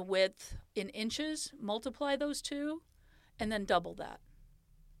length and the width in inches, multiply those two, and then double that.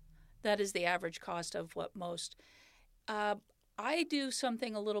 That is the average cost of what most. I do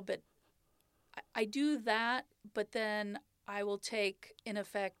something a little bit. I do that, but then I will take, in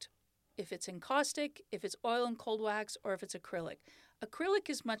effect, if it's encaustic, if it's oil and cold wax, or if it's acrylic. Acrylic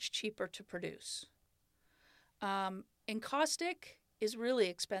is much cheaper to produce. Encaustic is really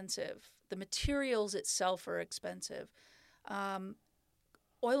expensive. The materials itself are expensive.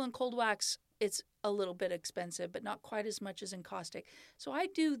 Oil and cold wax, it's a little bit expensive, but not quite as much as encaustic. So I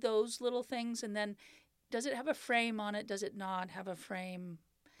do those little things, and then does it have a frame on it? Does it not have a frame?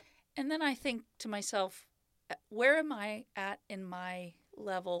 And then I think to myself, where am I at in my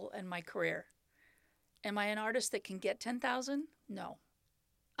level and my career? Am I an artist that can get 10,000? No,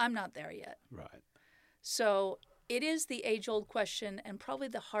 I'm not there yet. Right. So it is the age-old question, and probably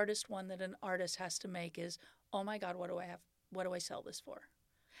the hardest one that an artist has to make is, oh my God, what do I have? What do I sell this for?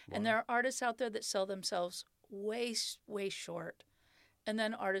 Wow. And there are artists out there that sell themselves way, way short, and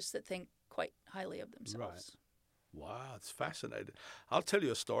then artists that think quite highly of themselves. Right. Wow, it's fascinating. I'll tell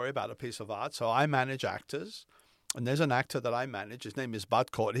you a story about a piece of art. So I manage actors, and there's an actor that I manage. His name is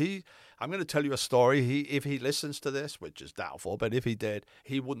Bud Court. I'm going to tell you a story. If he listens to this, which is doubtful, but if he did,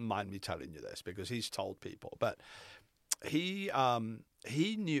 he wouldn't mind me telling you this because he's told people. But he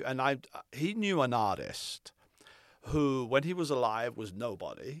knew an artist who, when he was alive, was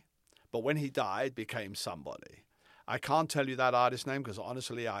nobody, but when he died, became somebody. I can't tell you that artist's name because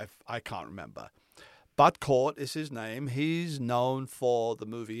honestly, I can't remember. Bud Court is his name. He's known for the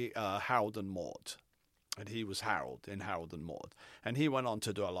movie Harold and Maude. And he was Harold in Harold and Maude. And he went on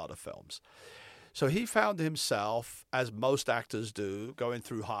to do a lot of films. So he found himself, as most actors do, going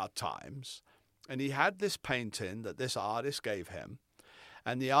through hard times. And he had this painting that this artist gave him.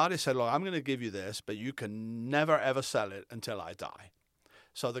 And the artist said, look, I'm going to give you this, but you can never, ever sell it until I die.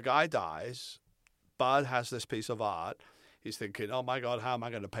 So the guy dies. Bud has this piece of art. He's thinking, oh, my God, how am I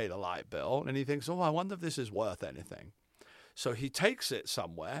going to pay the light bill? And he thinks, oh, I wonder if this is worth anything. So he takes it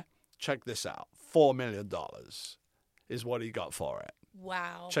somewhere. Check this out. $4 million is what he got for it.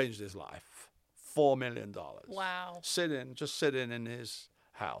 Wow. Changed his life. $4 million. Wow. Just sitting in his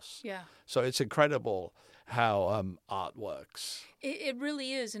house. Yeah. So it's incredible how art works. It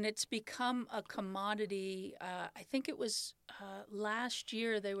really is, and it's become a commodity. I think it was last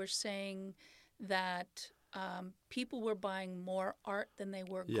year they were saying that people were buying more art than they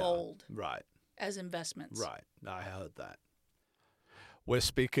were gold. Right. As investments. Right. I heard that. We're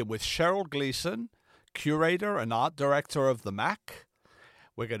speaking with Cheryl Gleason, curator and art director of the MAAC.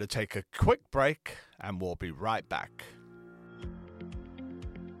 We're going to take a quick break, and we'll be right back.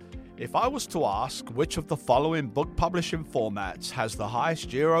 If I was to ask which of the following book publishing formats has the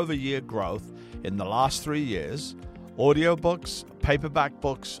highest year-over-year growth in the last 3 years, audiobooks, paperback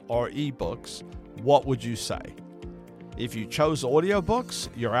books, or ebooks, what would you say? If you chose audiobooks,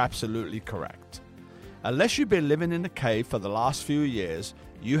 you're absolutely correct. Unless you've been living in a cave for the last few years,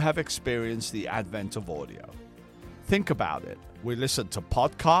 you have experienced the advent of audio. Think about it. We listen to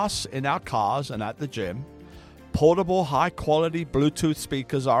podcasts in our cars and at the gym. Portable, high-quality Bluetooth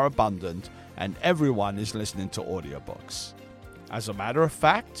speakers are abundant, and everyone is listening to audiobooks. As a matter of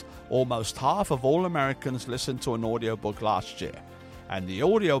fact, almost half of all Americans listened to an audiobook last year, and the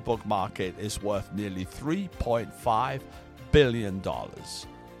audiobook market is worth nearly $3.5 billion.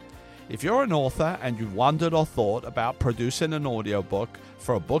 If you're an author and you've wondered or thought about producing an audiobook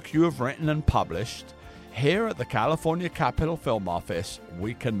for a book you have written and published, here at the California Capitol Film Office,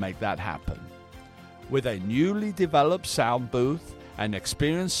 we can make that happen. With a newly developed sound booth and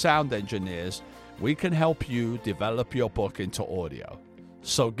experienced sound engineers, we can help you develop your book into audio.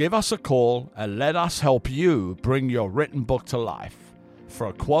 So give us a call and let us help you bring your written book to life. For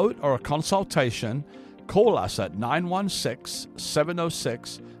a quote or a consultation, call us at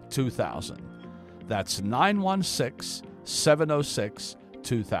 916-706-2000. That's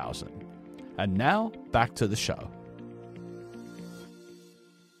 916-706-2000. And now, back to the show.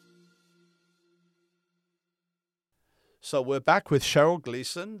 So we're back with Cheryl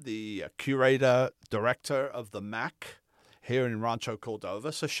Gleason, the curator director of the MAAC here in Rancho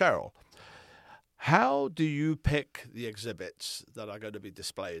Cordova. So Cheryl, how do you pick the exhibits that are going to be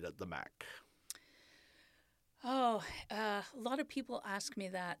displayed at the MAAC? Oh, a lot of people ask me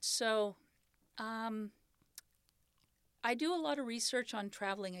that. So I do a lot of research on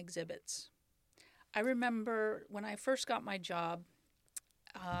traveling exhibits. I remember when I first got my job,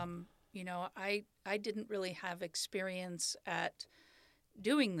 I didn't really have experience at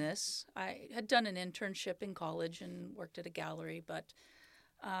doing this. I had done an internship in college and worked at a gallery, but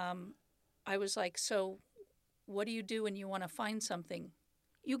I was like, so what do you do when you want to find something?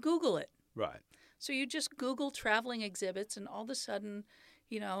 You Google it. Right. So you just Google traveling exhibits, and all of a sudden,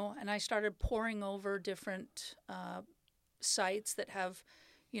 and I started poring over different sites that have,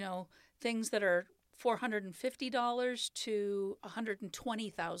 things that are $450 to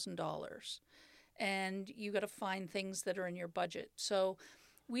 $120,000. And you got to find things that are in your budget. So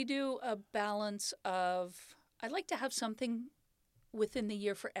we do a balance of, I'd like to have something within the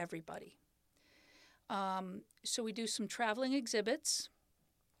year for everybody. So we do some traveling exhibits,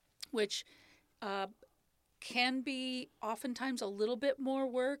 which can be oftentimes a little bit more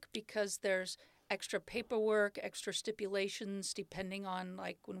work because there's extra paperwork, extra stipulations, depending on,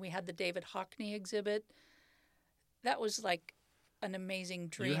 like when we had the David Hockney exhibit. That was like an amazing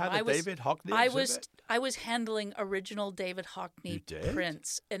dream. You had a David Hockney exhibit? I was handling original David Hockney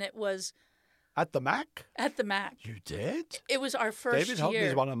prints, and it was at the MAAC? At the MAAC. You did? It was our first David year. Hockney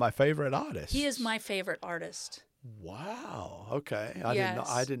is one of my favorite artists. He is my favorite artist. Wow. Okay.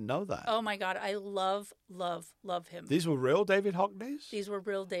 I didn't know that. Oh my God. I love him. These were real David Hockneys? These were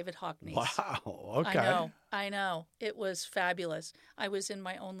real David Hockneys. Wow. Okay. I know. It was fabulous. I was in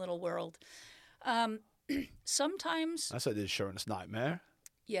my own little world. Sometimes. That's an insurance nightmare.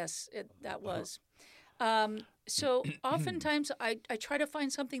 Yes, that was. So oftentimes I try to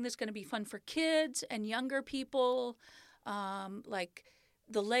find something that's going to be fun for kids and younger people. Like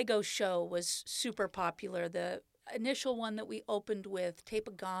the Lego show was super popular. The initial one that we opened with,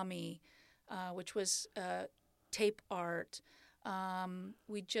 Tapegami, which was tape art.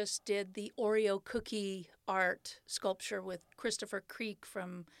 We just did the Oreo cookie art sculpture with Christopher Creek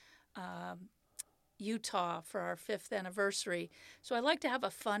from Utah for our 5th anniversary. So I like to have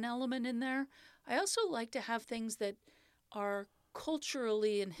a fun element in there. I also like to have things that are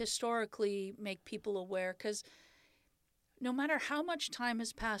culturally and historically make people aware, because no matter how much time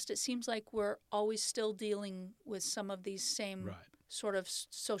has passed, it seems like we're always still dealing with some of these same sort of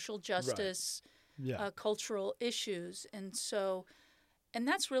social justice, cultural issues. And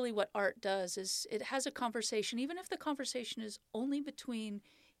that's really what art does, is it has a conversation, even if the conversation is only between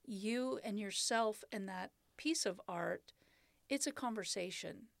you and yourself and that piece of art, it's a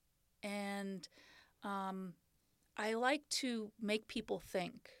conversation. And I like to make people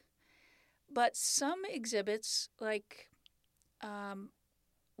think. But some exhibits, like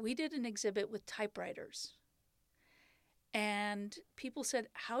we did an exhibit with typewriters. And people said,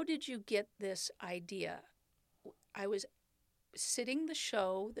 how did you get this idea? I was sitting the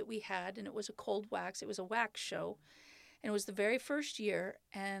show that we had, and it was a cold wax. It was a wax show. And it was the very first year.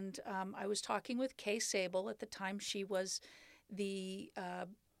 And I was talking with Kay Sable at the time. She was the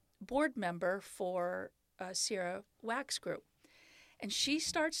board member for Sierra Wax Group. And she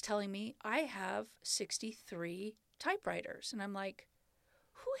starts telling me, I have 63 typewriters. And I'm like,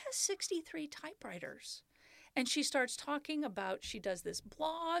 who has 63 typewriters? And she starts talking about, she does this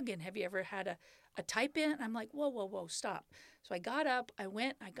blog, and have you ever had a type in? And I'm like, whoa, stop. So I got up, I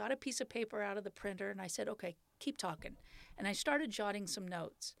went, I got a piece of paper out of the printer, and I said, okay, keep talking. And I started jotting some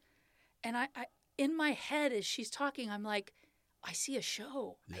notes. And I in my head, as she's talking, I'm like, I see a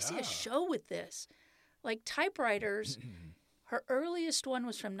show. Yeah. I see a show with this. Like typewriters, her earliest one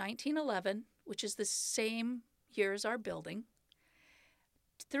was from 1911, which is the same year as our building,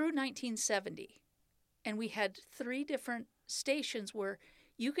 through 1970. And we had 3 different stations where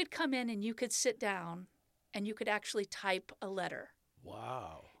you could come in and you could sit down and you could actually type a letter.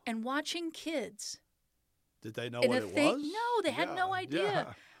 Wow. And watching kids. Did they know what it was? No, they had no idea.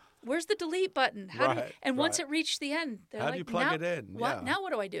 Yeah. Where's the delete button? Once it reached the end, they're how like, do you plug it in? What? Now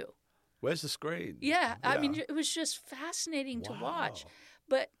what do I do? Where's the screen? Yeah, I mean, it was just fascinating to watch.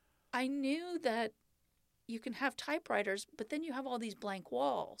 But I knew that you can have typewriters, but then you have all these blank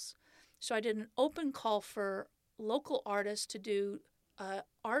walls. So I did an open call for local artists to do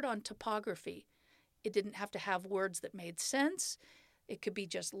art on topography. It didn't have to have words that made sense. It could be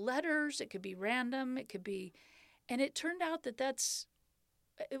just letters. It could be random. It could be... And it turned out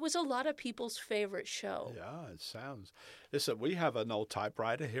it was a lot of people's favorite show. Yeah, it sounds... Listen, we have an old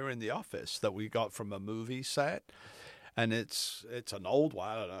typewriter here in the office that we got from a movie set. And it's an old one.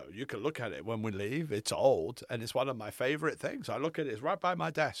 I don't know. You can look at it when we leave. It's old, and it's one of my favorite things. I look at it. It's right by my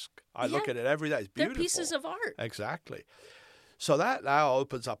desk. I look at it every day. It's beautiful. They're pieces of art. Exactly. So that now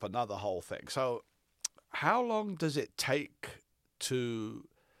opens up another whole thing. So how long does it take to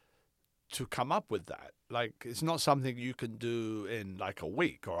come up with that? Like, it's not something you can do in like a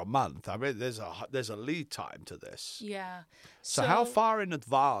week or a month. I mean, there's a lead time to this. Yeah. So how far in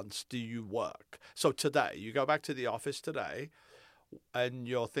advance do you work? So today, you go back to the office today, and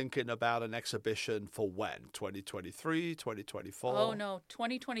you're thinking about an exhibition for when? 2023, 2024? Oh, no.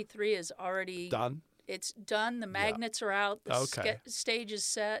 2023 is already... Done? It's done. The magnets are out. The stage is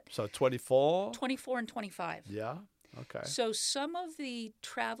set. So 24? 24 and 25. Yeah. Okay. So some of the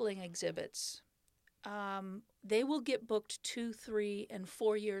traveling exhibits, they will get booked 2, 3, and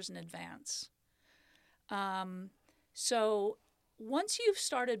 4 years in advance. So once you've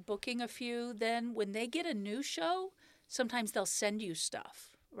started booking a few, then when they get a new show, sometimes they'll send you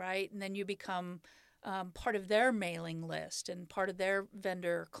stuff, right? And then you become part of their mailing list and part of their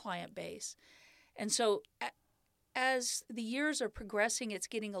vendor client base. And so as the years are progressing, it's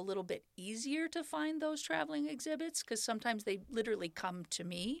getting a little bit easier to find those traveling exhibits because sometimes they literally come to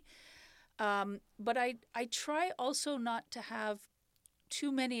me. But I try also not to have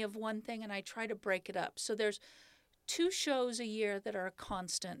too many of one thing, and I try to break it up. So there's 2 shows a year that are a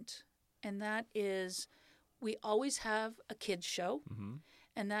constant, and that is we always have a kids show,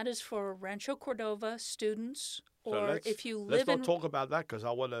 and that is for Rancho Cordova students, or if you live let's not talk about that because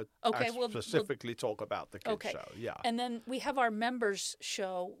I want to specifically talk about the kids show. Yeah. And then we have our members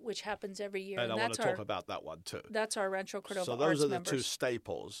show, which happens every year. And I want to talk about that one too. That's our Rancho Cordova So those Arts are the members. 2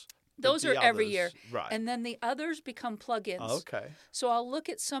 staples. Those are every year. Right. And then the others become plugins. Okay. So I'll look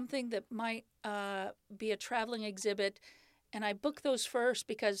at something that might be a traveling exhibit, and I book those first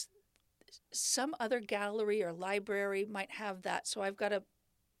because some other gallery or library might have that. So I've got to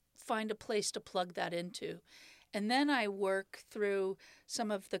find a place to plug that into. And then I work through some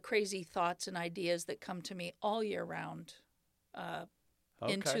of the crazy thoughts and ideas that come to me all year round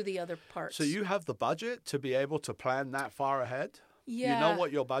into the other parts. So you have the budget to be able to plan that far ahead? Yeah. You know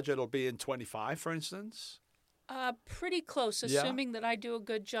what your budget will be in 25, for instance? Pretty close, assuming that I do a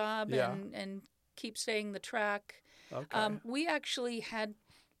good job and keep staying the track. Okay. We actually had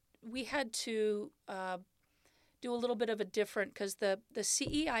to do a little bit of a different because the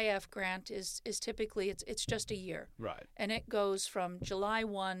CEIF grant is typically it's just a year, right? And it goes from July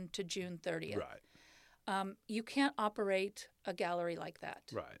 1 to June 30th. Right. You can't operate a gallery like that,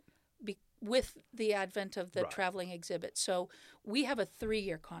 right? With the advent of the traveling exhibit, so we have a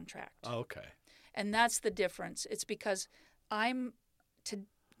 3-year contract. Okay. And that's the difference. It's because I'm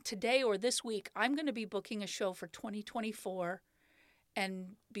today or this week I'm going to be booking a show for 2024, and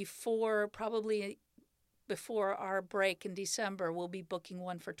before our break in December, we'll be booking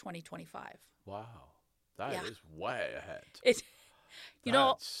one for 2025. Wow. That is way ahead.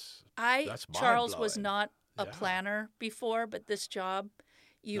 Charles was not a planner before, but this job,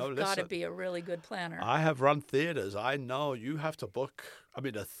 you've got to be a really good planner. I have run theaters. I know you have to book. I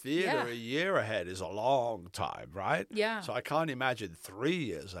mean, a theater a year ahead is a long time, right? Yeah. So I can't imagine 3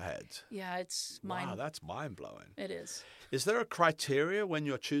 years ahead. Yeah, it's Wow, that's mind-blowing. It is. Is there a criteria when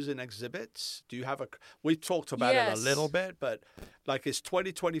you're choosing exhibits? Do you have we talked about it a little bit, but like is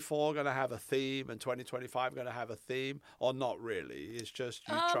 2024 going to have a theme and 2025 going to have a theme, or not really? It's just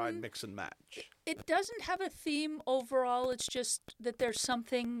you try and mix and match. It doesn't have a theme overall. It's just that there's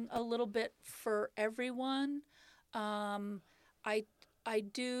something a little bit for everyone. I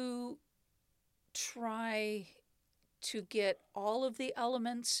do try to get all of the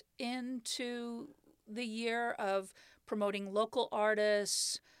elements into the year of promoting local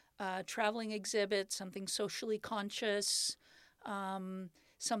artists, traveling exhibits, something socially conscious,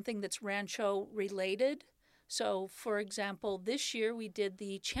 something that's Rancho related. So, for example, this year we did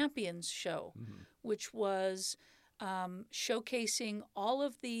the Champions Show, which was showcasing all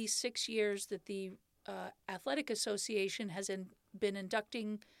of the 6 years that the Athletic Association has been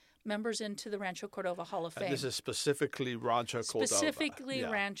inducting members into the Rancho Cordova Hall of Fame. And this is specifically Rancho Cordova. Specifically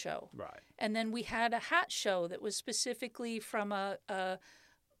Rancho. Right. And then we had a hat show that was specifically from a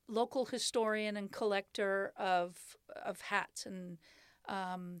local historian and collector of hats. And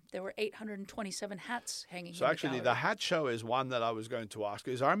there were 827 hats hanging So in actually, the the hat show is one that I was going to ask.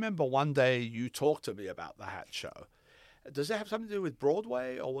 Because I remember one day you talked to me about the hat show. Does it have something to do with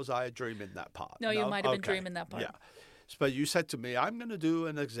Broadway, or was I dreaming that part? No, you might have been dreaming that part. Yeah. But you said to me, I'm going to do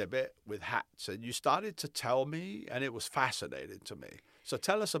an exhibit with hats. And you started to tell me, and it was fascinating to me. So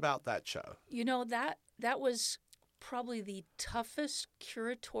tell us about that show. You know, that was probably the toughest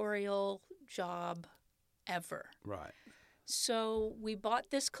curatorial job ever. Right. So we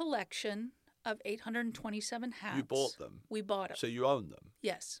bought this collection of 827 hats. You bought them? We bought them. So you own them?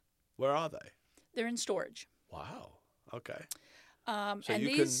 Yes. Where are they? They're in storage. Wow. Okay. So and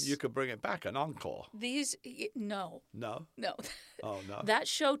you can bring it back, an encore. No. No? No. Oh, no? That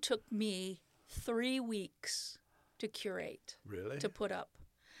show took me 3 weeks to curate. Really? To put up.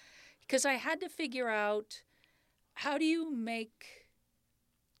 Because I had to figure out, how do you make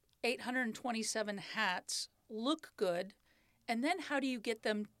 827 hats look good, and then how do you get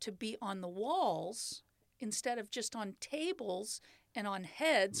them to be on the walls instead of just on tables and on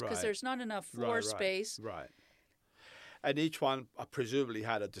heads because Right. there's not enough floor space. Right. And each one presumably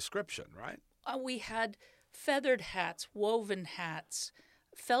had a description, right? We had feathered hats, woven hats,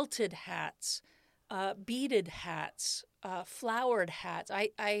 felted hats, beaded hats, flowered hats.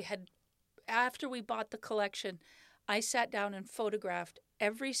 I had, after we bought the collection, I sat down and photographed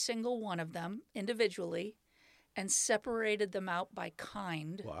every single one of them individually and separated them out by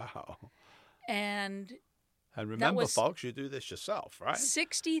kind. Wow. And remember, folks, you do this yourself, right?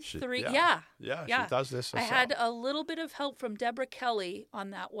 63. Yeah, she does this herself. I had a little bit of help from Deborah Kelly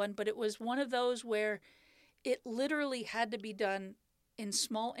on that one, but it was one of those where it literally had to be done in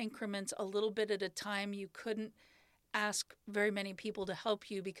small increments, a little bit at a time. You couldn't ask very many people to help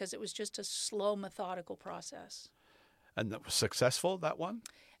you because it was just a slow, methodical process. And that was successful, that one?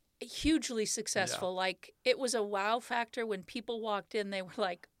 Hugely successful. Yeah. Like, it was a wow factor. When people walked in, they were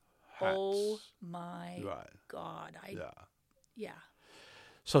like, Hats. oh my God. Yeah.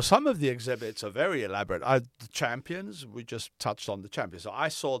 So some of the exhibits are very elaborate. The champions, we just touched on the champions. So I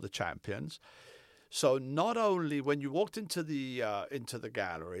saw the champions. So not only when you walked into the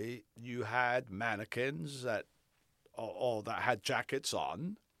gallery, you had mannequins that had jackets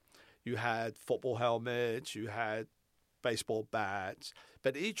on. You had football helmets. You had baseball bats.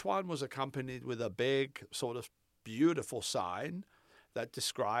 But each one was accompanied with a big sort of beautiful sign that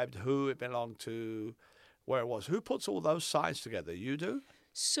described who it belonged to, where it was. Who puts all those signs together? You do?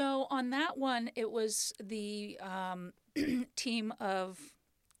 So on that one, it was the team of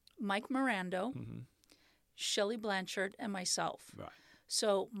Mike Mirando, Shelley Blanchard, and myself. Right.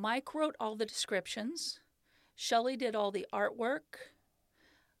 So Mike wrote all the descriptions. Shelley did all the artwork.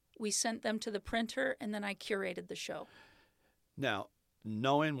 We sent them to the printer, and then I curated the show. Now,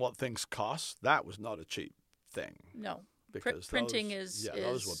 knowing what things cost, that was not a cheap thing. No. Because printing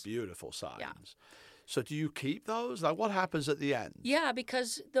those were beautiful signs. Yeah. So do you keep those? Like, what happens at the end? Yeah,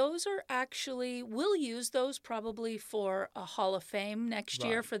 because those are actually, we'll use those probably for a Hall of Fame next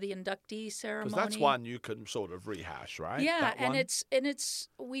year for the inductee ceremony. Because that's one you can sort of rehash, right? Yeah, and it's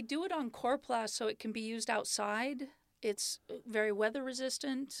we do it on Coroplast so it can be used outside. It's very weather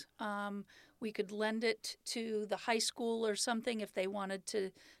resistant. We could lend it to the high school or something if they wanted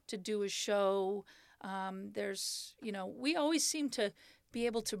to do a show. We always seem to be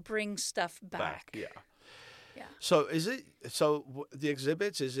able to bring stuff back. Yeah. So the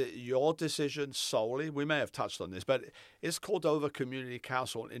exhibits, is it your decision solely? We may have touched on this, but is Cordova Community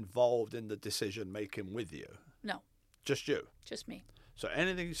Council involved in the decision making with you? No. Just you? Just me. So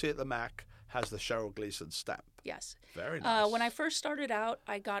anything you see at the MAAC has the Cheryl Gleason stamp? Yes. Very nice. When I first started out,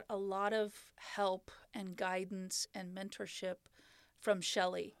 I got a lot of help and guidance and mentorship from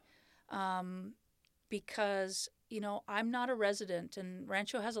Shelley. Because, I'm not a resident, and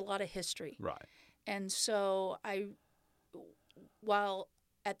Rancho has a lot of history. Right. And so while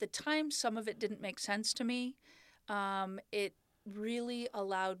at the time some of it didn't make sense to me, it really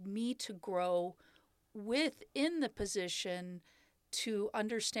allowed me to grow within the position to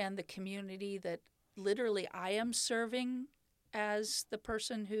understand the community that literally I am serving as the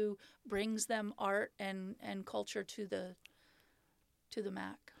person who brings them art and culture to the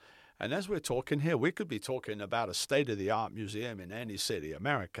MAAC. And as we're talking here, we could be talking about a state-of-the-art museum in any city,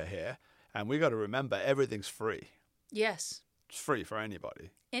 America here, and we got to remember everything's free. Yes. It's free for anybody.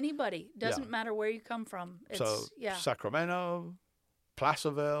 Anybody. Doesn't matter where you come from. Sacramento,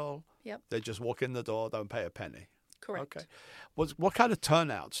 Placerville, yep. They just walk in the door, don't pay a penny. Correct. Okay. What kind of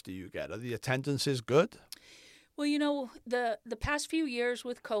turnouts do you get? Are the attendances good? Well, the past few years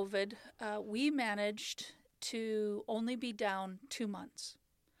with COVID, we managed to only be down 2 months.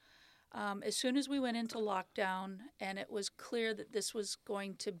 As soon as we went into lockdown and it was clear that this was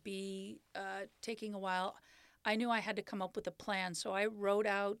going to be taking a while, I knew I had to come up with a plan. So I wrote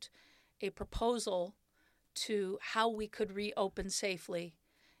out a proposal to how we could reopen safely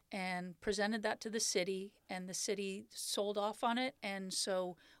and presented that to the city, and the city sold off on it, and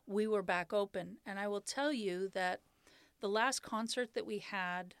so we were back open. And I will tell you that the last concert that we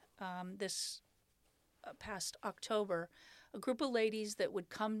had this past October, a group of ladies that would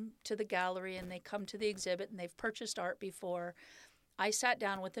come to the gallery and they come to the exhibit and they've purchased art before. I sat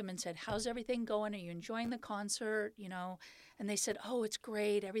down with them and said, how's everything going? Are you enjoying the concert? And they said, oh, it's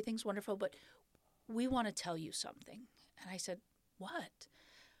great. Everything's wonderful, but we want to tell you something. And I said, what?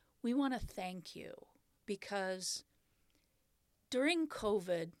 We want to thank you because during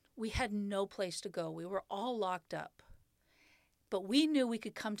COVID, we had no place to go. We were all locked up, but we knew we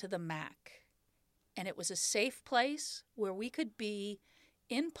could come to the MAAC. And it was a safe place where we could be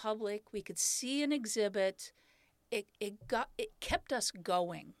in public. We could see an exhibit. It kept us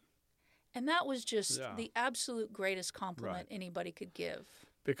going. And that was just Yeah. the absolute greatest compliment anybody could give.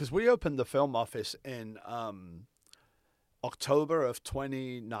 Because we opened the film office in October of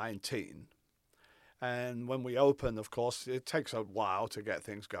 2019. And when we open, of course, it takes a while to get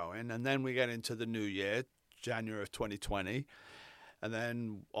things going. And then we get into the new year, January of 2020. And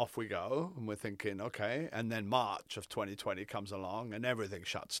then off we go. And we're thinking, okay. And then March of 2020 comes along and everything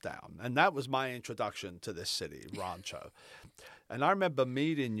shuts down. And that was my introduction to this city, Rancho. And I remember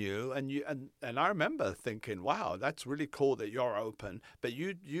meeting you, and I remember thinking, wow, that's really cool that you're open. But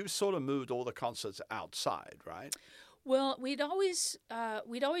you sort of moved all the concerts outside, right? Well, we'd always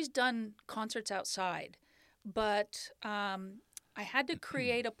done concerts outside, but I had to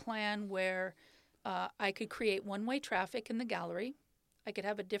create a plan where I could create one-way traffic in the gallery. I could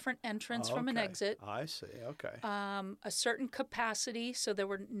have a different entrance from an exit. I see. Okay. A certain capacity, so there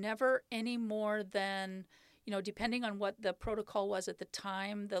were never any more than, depending on what the protocol was at the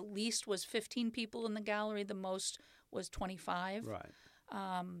time, the least was 15 people in the gallery, the most was 25. Right.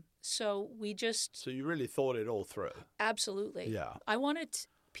 So you really thought it all through. Absolutely. Yeah. I wanted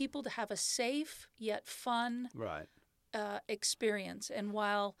people to have a safe yet fun experience. And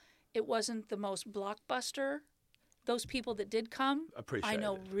while it wasn't the most blockbuster, those people that did come,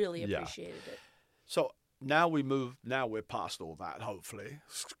 really appreciated it. So now we're past all that, hopefully,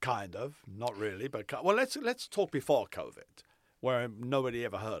 kind of, not really, but let's talk before COVID, where nobody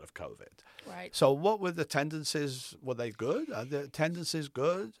ever heard of COVID. Right. So what were the tendencies? Were they good? Are the tendencies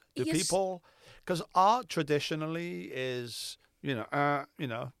good? Do people, because art traditionally is,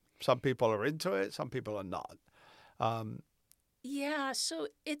 some people are into it, some people are not. So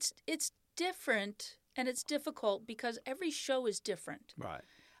it's different. And it's difficult because every show is different. Right.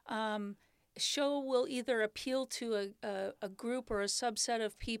 Show will either appeal to a group or a subset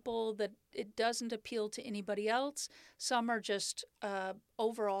of people that it doesn't appeal to anybody else. Some are just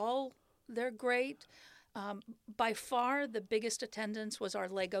overall, they're great. By far, the biggest attendance was our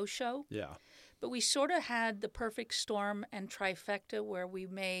Lego show. Yeah. But we sort of had the perfect storm and trifecta where we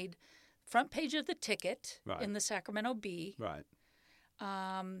made front page of the ticket in the Sacramento Bee. Right.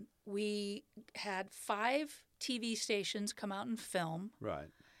 We had 5 TV stations come out and film. Right.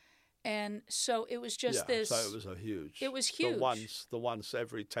 And so it was just this. So it was huge. It was huge. The once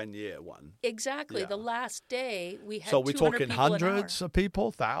every 10-year one. Exactly. Yeah. The last day we had. So we're talking hundreds of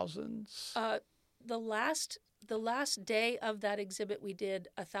people, thousands. The last day of that exhibit, we did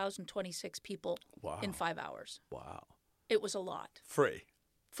 1,026 people in 5 hours. Wow. It was a lot. Free.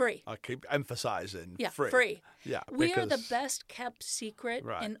 I keep emphasizing free. Yeah, we are the best kept secret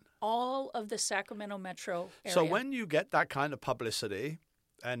in all of the Sacramento metro area. So when you get that kind of publicity,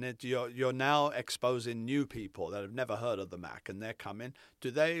 and you're now exposing new people that have never heard of the MAAC, and they're coming,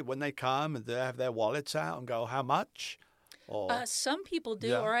 when they come, do they have their wallets out and go, how much? Or some people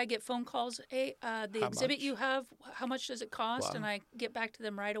do, or I get phone calls, hey, the exhibit you have, how much does it cost? Wow. And I get back to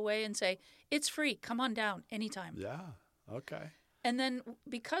them right away and say, it's free. Come on down anytime. Yeah, okay. And then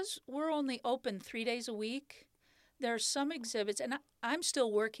because we're only open 3 days a week, there are some exhibits, and I'm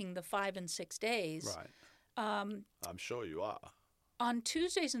still working the 5 and 6 days. Right. I'm sure you are. On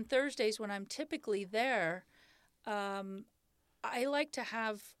Tuesdays and Thursdays when I'm typically there, I like to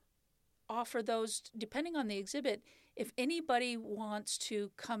offer those, depending on the exhibit, if anybody wants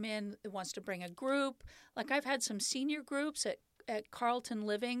to come in, wants to bring a group. Like I've had some senior groups at Carlton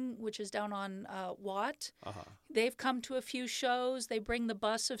Living, which is down on Watt. Uh-huh. They've come to a few shows. They bring the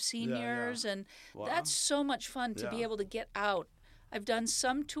bus of seniors, and that's so much fun to be able to get out. I've done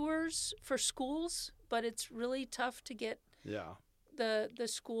some tours for schools, but it's really tough to get the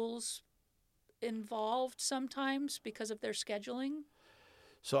schools involved sometimes because of their scheduling.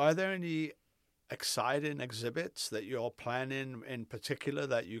 So are there any exciting exhibits that you're planning in particular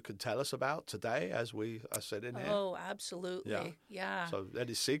that you could tell us about today as we are sitting here? Oh, absolutely. Yeah. So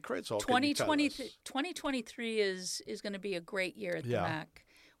any secrets? Or 2023 is going to be a great year at the MAAC.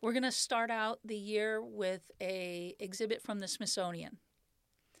 We're going to start out the year with a exhibit from the Smithsonian.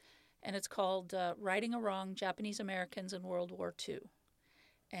 And it's called Righting a Wrong, Japanese Americans in World War II.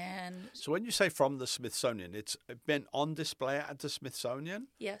 And so when you say from the Smithsonian, it's been on display at the Smithsonian?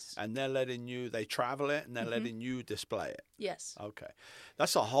 Yes. And they travel it and they're letting you display it? Yes. Okay.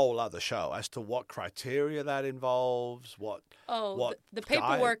 That's a whole other show as to what criteria that involves, the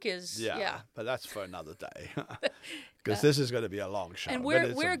paperwork is, but that's for another day. Because this is going to be a long show. And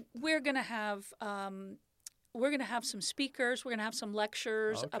we're going to have some speakers, we're going to have some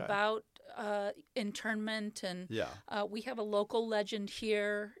lectures about internment, and we have a local legend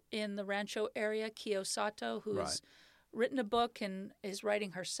here in the Rancho area, Kyo Sato, who's written a book and is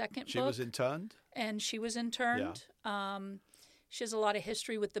writing her second book. She was interned? And she was interned. She has a lot of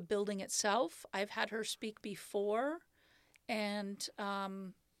history with the building itself. I've had her speak before, and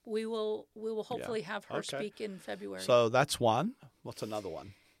we will hopefully have her speak in February. So that's one. What's another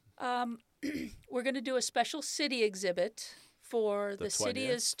one? We're going to do a special city exhibit for the city 20th.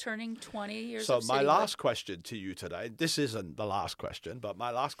 Is turning 20 years So of my cityhood. last question to you today, this isn't the last question, but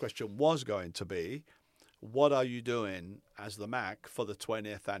my last question was going to be, what are you doing as the MAAC for the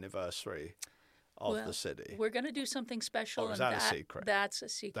 20th anniversary of the city? We're going to do something special. Or is that a secret? That's a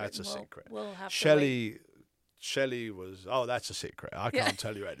secret. That's a secret. We'll have to wait. Shelley was, that's a secret. I can't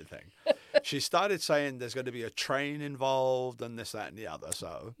tell you anything. She started saying there's going to be a train involved and this, that, and the other.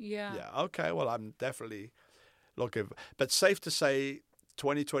 So, yeah. Okay, well, I'm definitely looking. But safe to say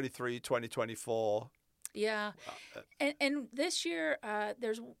 2023, 2024. Yeah. And this year,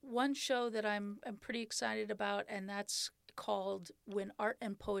 there's one show that I'm pretty excited about, and that's called When Art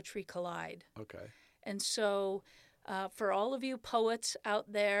and Poetry Collide. Okay. And so for all of you poets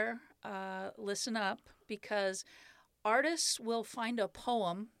out there, listen up, because artists will find a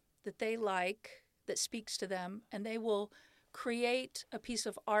poem that they like that speaks to them, and they will create a piece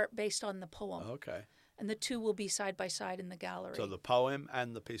of art based on the poem. Okay. And the two will be side by side in the gallery. So the poem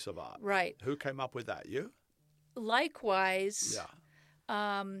and the piece of art. Right. Who came up with that? You? Likewise,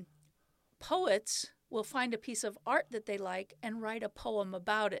 poets will find a piece of art that they like and write a poem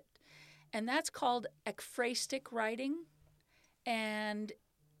about it. And that's called ekphrastic writing. And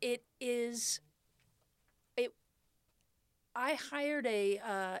I hired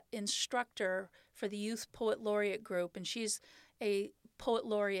a instructor for the Youth Poet Laureate group, and she's a poet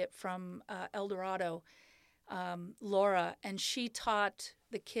laureate from El Dorado, Laura, and she taught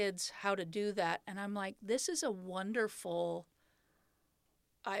the kids how to do that. And I'm like, this is a wonderful,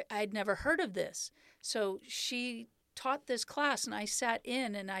 I'd never heard of this. So she taught this class, and I sat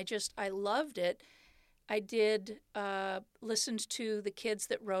in, and I loved it. I did listened to the kids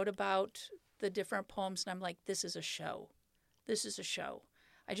that wrote about the different poems, and I'm like, this is a show. This is a show.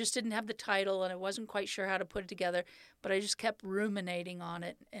 I just didn't have the title, and I wasn't quite sure how to put it together, but I just kept ruminating on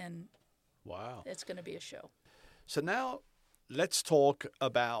it, and wow, it's going to be a show. So now let's talk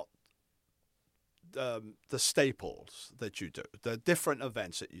about the staples that you do, the different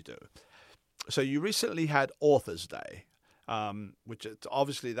events that you do. So you recently had Author's Day, which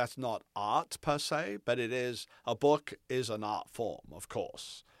obviously that's not art per se, but it is, a book is an art form, of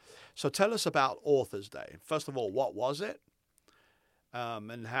course. So tell us about Author's Day. First of all, what was it?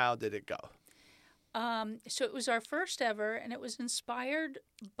 And how did it go? So it was our first ever, and it was inspired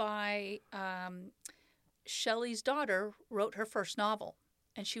by Shelley's daughter wrote her first novel,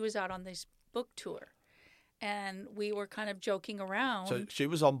 and she was out on this book tour. And we were kind of joking around. So she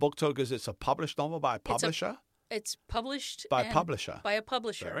was on book tour because it's a published novel by a publisher? It's published by a publisher. By a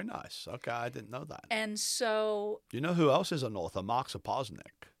publisher. Very nice. Okay, I didn't know that. And so... You know who else is an author? Mark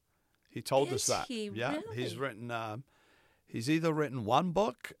Saposnik. He told us that. He yeah, really? He's written... he's either written one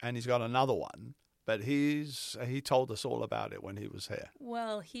book and he's got another one, but he told us all about it when he was here.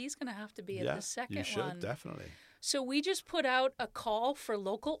 Well, he's going to have to be at the second one. You should, definitely. So we just put out a call for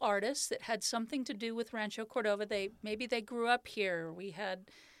local artists that had something to do with Rancho Cordova. Maybe they grew up here. We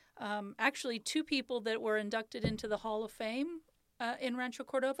had actually two people that were inducted into the Hall of Fame in Rancho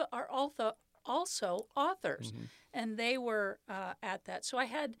Cordova are also authors, and they were at that. So I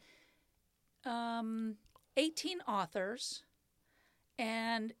had 18 authors,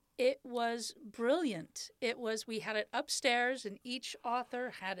 and it was brilliant. We had it upstairs, and each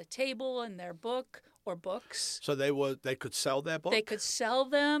author had a table and their book or books. So they could sell their book? They could sell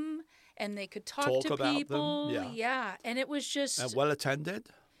them, and they could talk to about people. them. Yeah, and it was just... And well attended?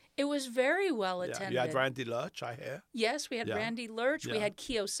 It was very well attended. You had Randy Lurch, I hear. Yes, we had Randy Lurch. We had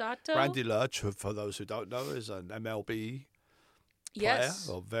Kiyosato. Randy Lurch, for those who don't know, is an MLB player,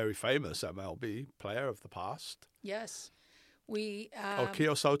 or very famous MLB player of the past. Yes.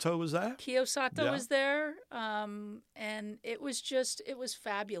 Kiyosato was there? Kiyosato was there, and it was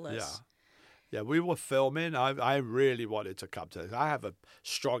fabulous. Yeah, we were filming. I really wanted to come to this. I have a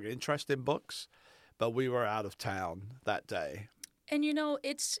strong interest in books, but we were out of town that day. And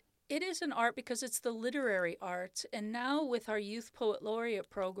it is an art because it's the literary arts, and now with our Youth Poet Laureate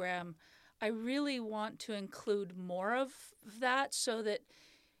program, I really want to include more of that so that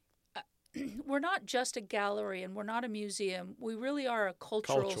we're not just a gallery and we're not a museum. We really are a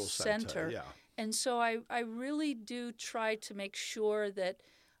cultural center. Yeah. And so I really do try to make sure that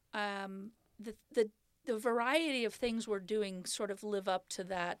the variety of things we're doing sort of live up to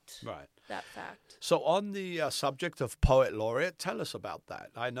that fact. So on the subject of Poet Laureate, tell us about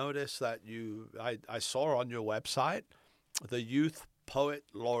that. I noticed that I saw on your website the Youth Poet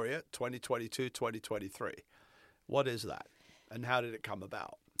Laureate 2022-2023. What is that? And how did it come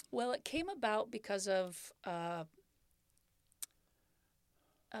about? Well, it came about because of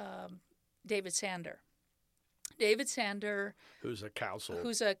David Sander. David Sander, Who's a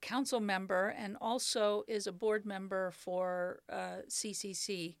council member and also is a board member for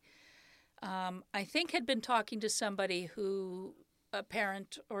CCC, I think had been talking to somebody a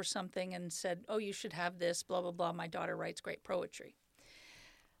parent or something, and said, "Oh, you should have this, blah, blah, blah. My daughter writes great poetry."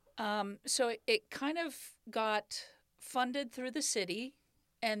 So it kind of got funded through the city,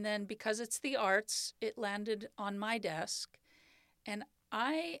 and then because it's the arts, it landed on my desk. And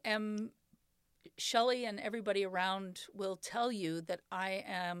Shelley and everybody around will tell you that I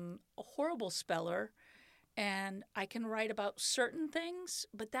am a horrible speller, and I can write about certain things,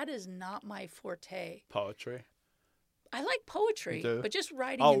 but that is not my forte. Poetry? I like poetry, but just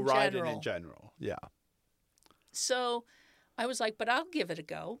writing in general. Oh, writing in general, yeah. So I was like, but I'll give it a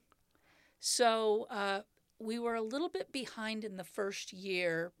go. So we were a little bit behind in the first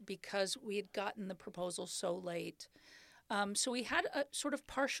year because we had gotten the proposal so late. So we had a sort of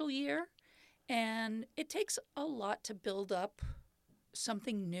partial year, and it takes a lot to build up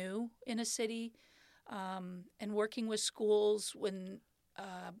something new in a city, and working with schools when,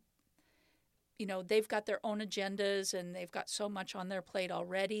 they've got their own agendas and they've got so much on their plate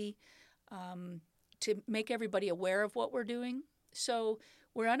already, to make everybody aware of what we're doing. So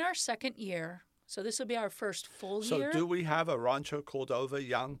we're on our second year. So this will be our first full year. So do we have a Rancho Cordova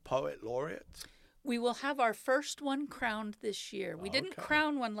Young Poet Laureate? We will have our first one crowned this year. We didn't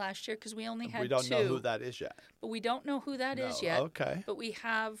crown one last year because we only had 2. We don't know who that is yet. But we don't know who that is yet. Okay. But we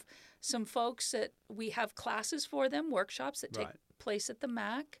have some folks that we have classes for them, workshops that take place at the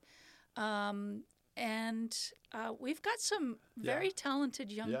MAAC. And we've got some very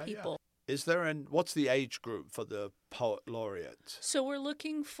talented young people. Is there what's the age group for the Poet Laureate? So we're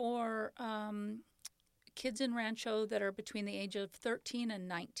looking for kids in Rancho that are between the age of 13 and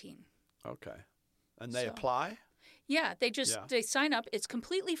 19. Okay. And they apply? Yeah, they sign up. It's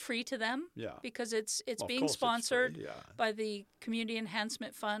completely free to them because it's being sponsored by the Community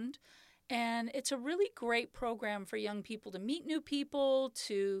Enhancement Fund. And it's a really great program for young people to meet new people,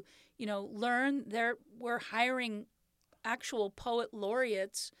 to, learn. We're hiring actual poet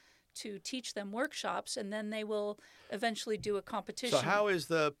laureates to teach them workshops, and then they will eventually do a competition. So how is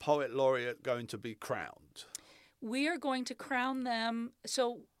the Poet Laureate going to be crowned? We are going to crown them.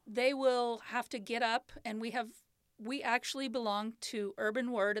 So they will have to get up, and we actually belong to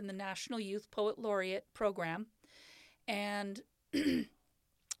Urban Word and the National Youth Poet Laureate program. And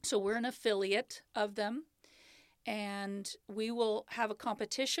so we're an affiliate of them, and we will have a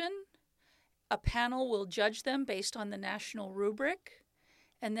competition. A panel will judge them based on the national rubric.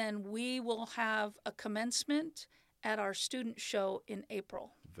 And then we will have a commencement at our student show in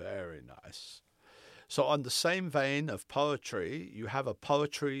April. Very nice. So on the same vein of poetry, you have a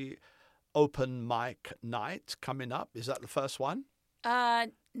poetry open mic night coming up. Is that the first one?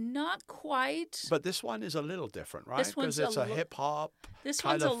 Not quite. But this one is a little different, right? Because it's a hip-hop This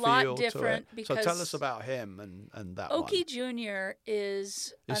kind one's of a lot feel different to it. because... So tell us about him and that one. Okie Jr.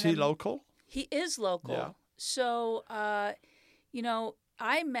 is... Is he local? He is local. Yeah. So,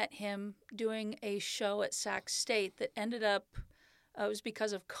 I met him doing a show at Sac State that ended up, it was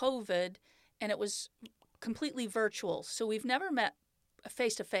because of COVID, and it was completely virtual. So we've never met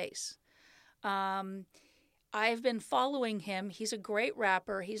face-to-face. I've been following him. He's a great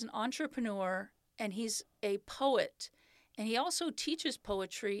rapper. He's an entrepreneur, and he's a poet. And he also teaches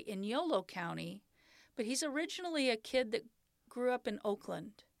poetry in Yolo County. But he's originally a kid that grew up in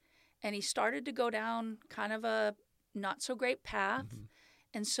Oakland. And he started to go down kind of a not-so-great path. Mm-hmm.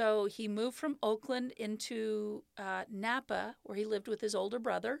 And so he moved from Oakland into Napa, where he lived with his older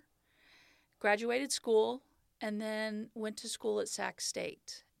brother, graduated school, and then went to school at Sac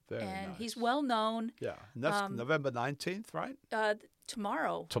State. Very and nice. He's well known. Yeah, and that's November 19th, right?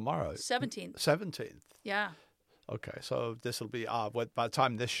 Tomorrow. 17th. 17th. Yeah. Okay, so this will be by the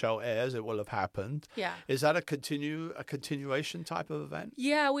time this show airs, it will have happened. Yeah. Is that a continuation type of event?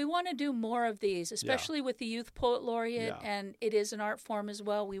 Yeah, we want to do more of these, especially with the Youth Poet Laureate, and it is an art form as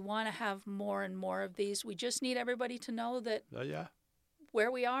well. We want to have more and more of these. We just need everybody to know that where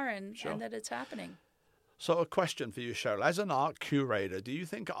we are and that it's happening. So a question for you, Cheryl. As an art curator, do you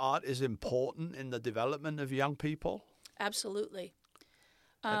think art is important in the development of young people? Absolutely.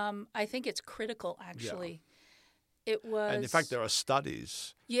 I think it's critical, actually. Yeah. It was, and in fact, there are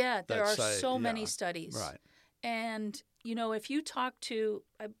studies. Yeah, there are so many studies. Right. And if you talk to,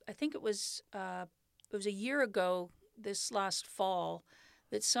 I think it was a year ago, this last fall,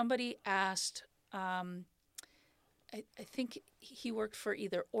 that somebody asked. I think he worked for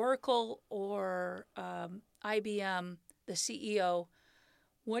either Oracle or IBM. the CEO,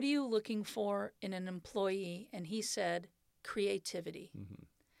 what are you looking for in an employee? And he said, creativity. Mm-hmm.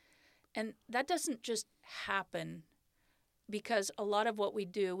 And that doesn't just happen, because a lot of what we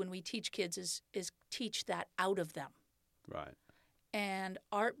do when we teach kids is teach that out of them. Right. And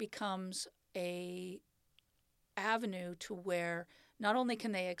art becomes a avenue to where not only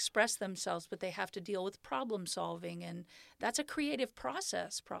can they express themselves, but they have to deal with problem solving. And that's a creative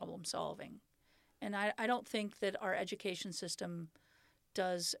process, problem solving. And I don't think that our education system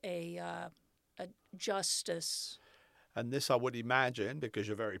does a justice. And this, I would imagine, because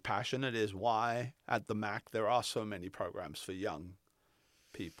you're very passionate, is why at the MAAC there are so many programs for young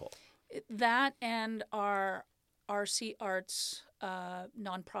people. That and our RC Arts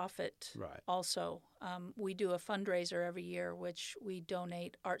nonprofit Right. also. We do a fundraiser every year, which we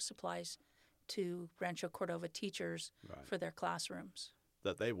donate art supplies to Rancho Cordova teachers Right. for their classrooms.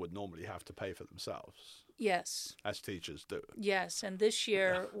 That they would normally have to pay for themselves, Yes. as teachers do. Yes, and this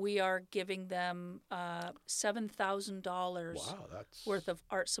year we are giving them $7,000 Wow, that's worth of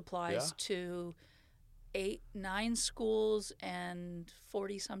art supplies to 9 schools and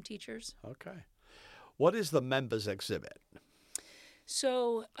 40-some teachers. Okay. What is the members exhibit?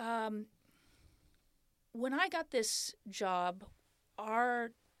 So when I got this job,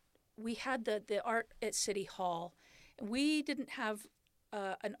 we had the art at City Hall. We didn't have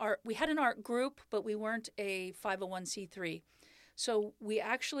we had an art group, but we weren't a 501c3. So we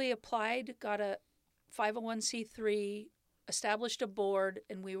actually applied, got a 501c3, established a board,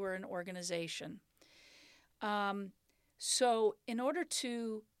 and we were an organization. So in order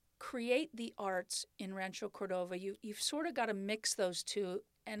to create the arts in Rancho Cordova, you've sort of got to mix those two,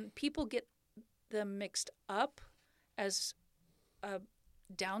 and people get them mixed up as a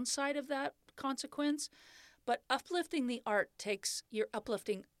downside of that consequence. But uplifting the art you're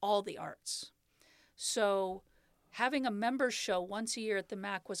uplifting all the arts. So having a members show once a year at the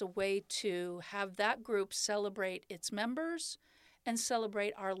MAAC was a way to have that group celebrate its members and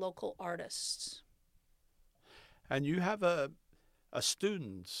celebrate our local artists. And you have a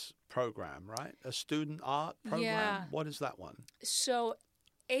students program, right? A student art program? Yeah. What is that one? So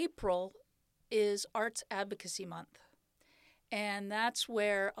April is Arts Advocacy Month. And that's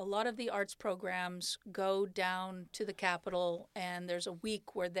where a lot of the arts programs go down to the Capitol, and there's a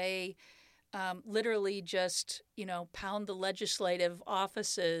week where they literally just, pound the legislative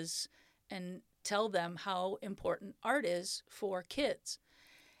offices and tell them how important art is for kids.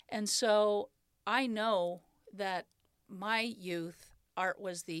 And so I know that my youth, art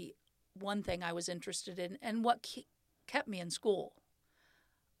was the one thing I was interested in and what kept me in school.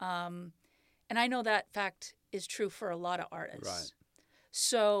 And I know that fact is true for a lot of artists. Right.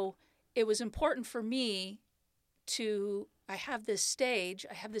 So it was important for me I have this stage,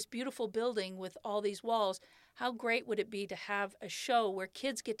 I have this beautiful building with all these walls. How great would it be to have a show where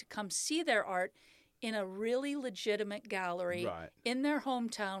kids get to come see their art in a really legitimate gallery in their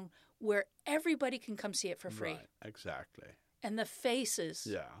hometown where everybody can come see it for free? Right, exactly. And the faces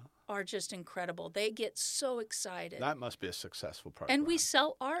are just incredible. They get so excited. That must be a successful program. And we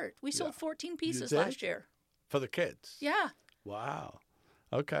sell art. We sold 14 pieces last year. For the kids? Yeah. Wow.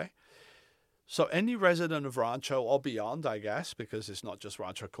 Okay. So any resident of Rancho or beyond, I guess, because it's not just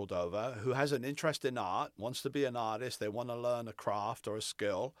Rancho Cordova, who has an interest in art, wants to be an artist, they want to learn a craft or a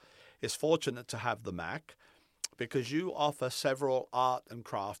skill, is fortunate to have the MAAC because you offer several art and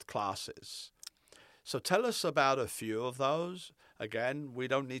craft classes. So tell us about a few of those. Again, we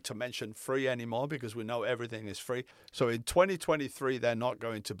don't need to mention free anymore because we know everything is free. So in 2023, they're not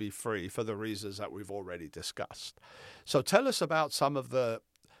going to be free for the reasons that we've already discussed. So tell us about some of the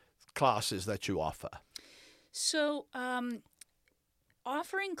classes that you offer. So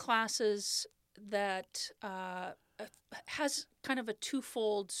offering classes that has kind of a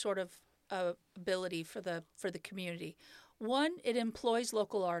twofold sort of ability for the community. One, it employs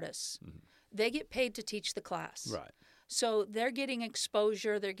local artists. Mm-hmm. They get paid to teach the class. Right. So they're getting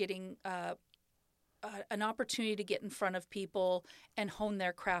exposure. They're getting an opportunity to get in front of people and hone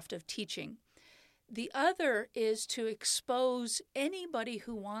their craft of teaching. The other is to expose anybody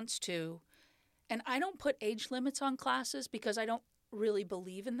who wants to. And I don't put age limits on classes because I don't really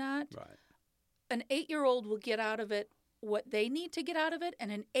believe in that. Right. An 8-year-old will get out of it what they need to get out of it,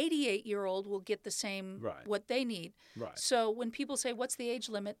 and an 88-year-old will get the same what they need. Right. So when people say, what's the age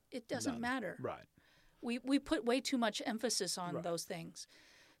limit? It doesn't matter. Right. We put way too much emphasis on those things.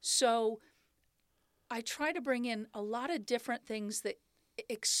 So I try to bring in a lot of different things that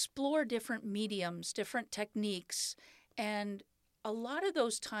explore different mediums, different techniques, and a lot of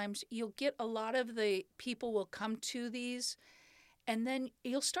those times you'll get a lot of the people will come to these And then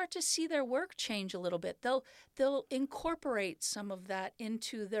you'll start to see their work change a little bit. They'll incorporate some of that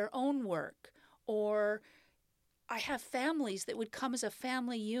into their own work. Or I have families that would come as a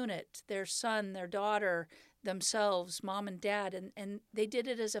family unit, their son, their daughter, themselves, mom and dad, and they did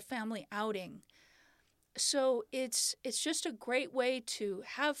it as a family outing. So it's just a great way to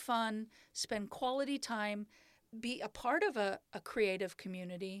have fun, spend quality time, be a part of a creative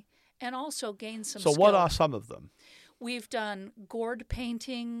community, and also gain some So skill. what are some of them? We've done gourd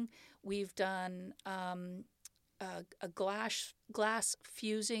painting. We've done a glass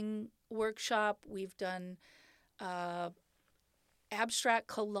fusing workshop. We've done abstract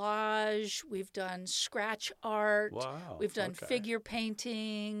collage. We've done scratch art. Wow. We've done okay. figure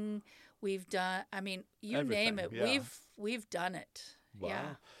painting. We've done, I mean, you Everything, name it. yeah. We've done it. Wow.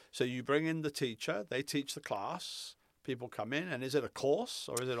 Yeah. So you bring in the teacher, they teach the class, people come in, and is it a course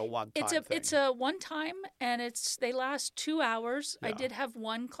or is it a one-time thing? It's a one time, and they last 2 hours. Yeah. I did have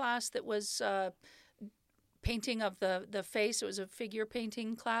one class that was painting of the face. It was a figure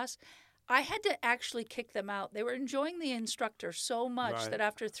painting class. I had to actually kick them out. They were enjoying the instructor so much Right. that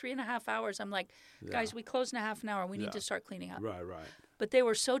after 3.5 hours, I'm like, guys, we close in a half an hour. We Yeah. need to start cleaning up. Right. But they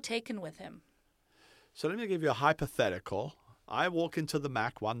were so taken with him. So let me give you a hypothetical. I walk into the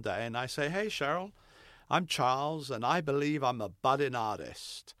MAC one day and I say, hey, Cheryl, I'm Charles, and I believe I'm a budding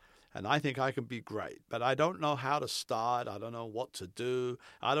artist, and I think I can be great, but I don't know how to start. I don't know what to do.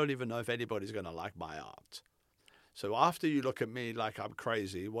 I don't even know if anybody's going to like my art. So after you look at me like I'm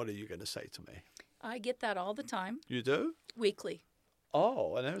crazy, what are you going to say to me? I get that all the time, You do? weekly.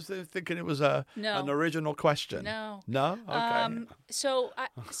 Oh, and I was thinking it was an original question. No. No? Okay. So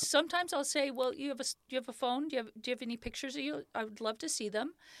sometimes I'll say, well, do you have a phone? Do you have any pictures of you? I would love to see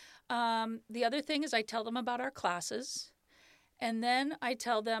them. The other thing is I tell them about our classes. And then I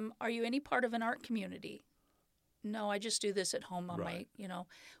tell them, are you any part of an art community? No, I just do this at home on Right.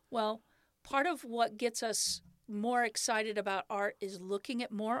 Well, part of what gets us more excited about art is looking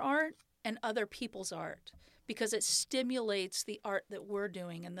at more art and other people's art, because it stimulates the art that we're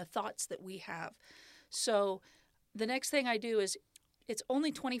doing and the thoughts that we have. So the next thing I do is, it's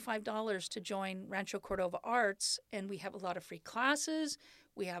only $25 to join Rancho Cordova Arts, and we have a lot of free classes.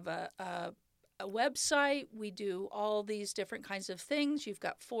 We have a website. We do all these different kinds of things. You've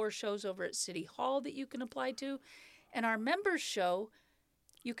got 4 shows over at City Hall that you can apply to. And our members show,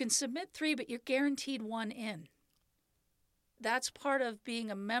 you can submit 3, but you're guaranteed 1 in. That's part of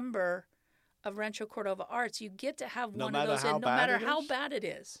being a member of Rancho Cordova Arts. You get to have one of those in, no matter how bad it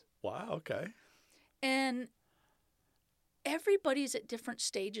is. Wow, okay. And everybody's at different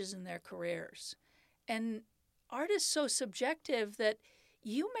stages in their careers. And art is so subjective that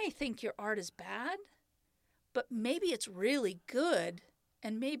you may think your art is bad, but maybe it's really good.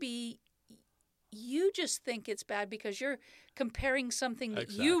 And maybe you just think it's bad because you're comparing something that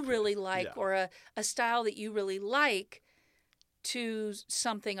you really like, or a style that you really like, to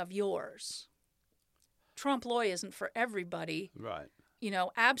something of yours. Trompe-l'oeil isn't for everybody. Right.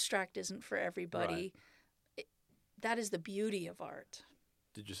 Abstract isn't for everybody. Right. That is the beauty of art.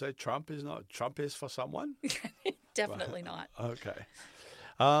 Did you say Trump is for someone? Definitely not. Okay.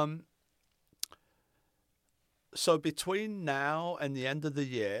 So between now and the end of the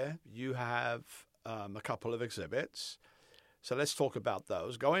year, you have a couple of exhibits. So let's talk about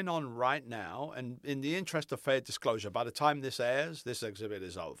those. Going on right now, and in the interest of fair disclosure, by the time this airs, this exhibit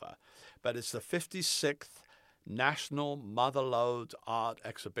is over. But it's the 56th National Motherlode Art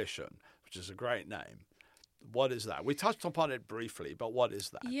Exhibition, which is a great name. What is that? We touched upon it briefly, but what is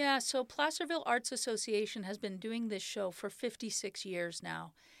that? Yeah, so Placerville Arts Association has been doing this show for 56 years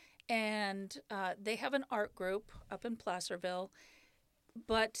now. And they have an art group up in Placerville,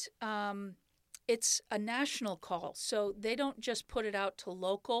 but it's a national call. So they don't just put it out to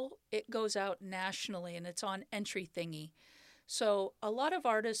local, it goes out nationally, and it's on Entry Thingy. So a lot of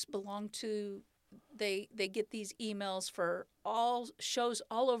artists belong to, they get these emails for all shows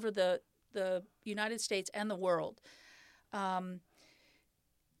all over the United States and the world.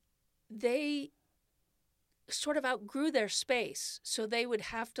 They sort of outgrew their space, so they would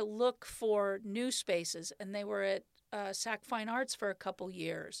have to look for new spaces, and they were at Sac Fine Arts for a couple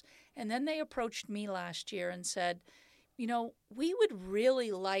years. And then they approached me last year and said, we would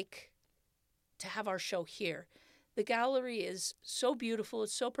really like to have our show here. The gallery is so beautiful.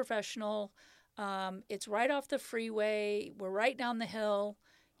 It's so professional. It's right off the freeway. We're right down the hill.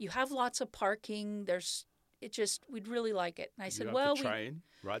 You have lots of parking. We'd really like it. And I said, the train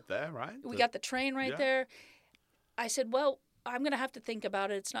right there, right? We got the train right there. I said, well, I'm going to have to think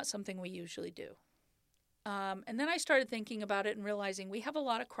about it. It's not something we usually do. And then I started thinking about it and realizing we have a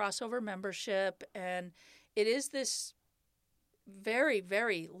lot of crossover membership, and it is this very,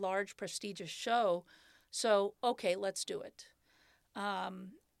 very large, prestigious show. So, okay, let's do it.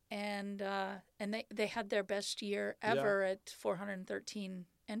 And they had their best year ever at 413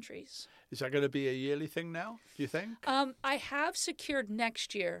 entries. Is that going to be a yearly thing now, do you think? I have secured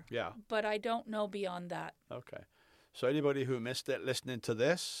next year, but I don't know beyond that. Okay. So anybody who missed it listening to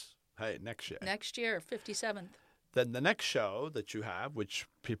this, hey, next year. Next year, 57th. Then the next show that you have, which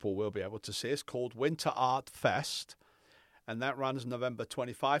people will be able to see, is called Winter Art Fest. And that runs November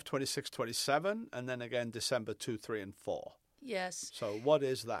 25, 26, 27, and then again December 2, 3, and 4. Yes. So what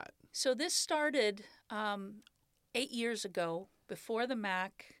is that? So this started 8 years ago, before the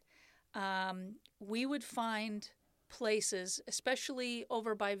MAAC. We would find places, especially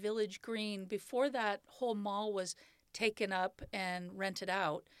over by Village Green, before that whole mall was taken up and rented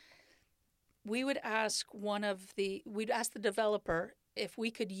out. We would ask we'd ask the developer if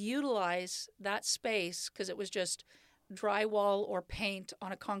we could utilize that space, because it was just drywall or paint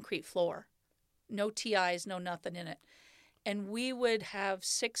on a concrete floor. No TIs, no nothing in it. And we would have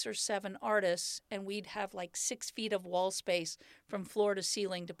 6 or 7 artists, and we'd have like 6 feet of wall space from floor to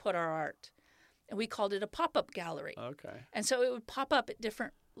ceiling to put our art. And we called it a pop-up gallery. Okay. And so it would pop up at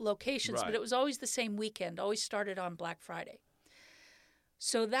different locations, Right. but it was always the same weekend, always started on Black Friday.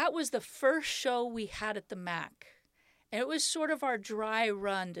 So that was the first show we had at the MAAC. And it was sort of our dry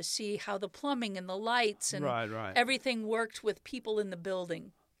run to see how the plumbing and the lights and Right. everything worked with people in the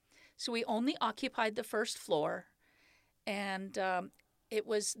building. So we only occupied the first floor. And it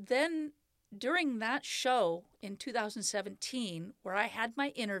was then during that show in 2017 where I had my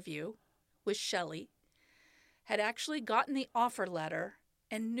interview with Shelley, had actually gotten the offer letter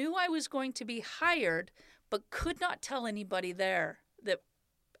and knew I was going to be hired, but could not tell anybody there that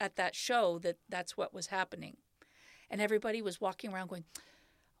at that show that that's what was happening. And everybody was walking around going,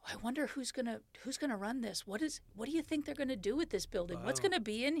 I wonder who's gonna run this. What do you think they're gonna do with this building? Wow. What's gonna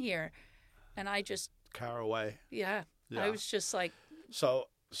be in here? And I just Caraway. Yeah. I was just like, So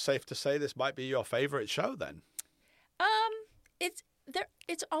safe to say this might be your favorite show then?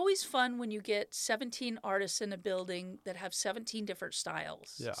 it's always fun when you get 17 artists in a building that have 17 different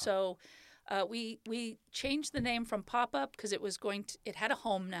styles. Yeah. So we changed the name from Pop-Up because it had a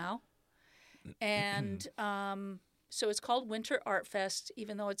home now. And so it's called Winter Art Fest,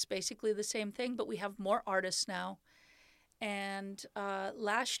 even though it's basically the same thing, but we have more artists now. And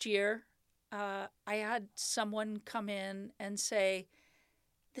last year, I had someone come in and say,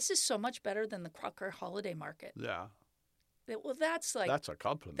 this is so much better than the Crocker Holiday Market. Yeah. Well, that's a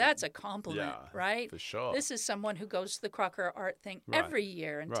compliment. That's a compliment, Yeah, right? for sure. This is someone who goes to the Crocker art thing Right. every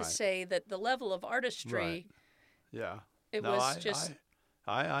year. And to Right. say that the level of artistry, Right. Yeah. it No, was just,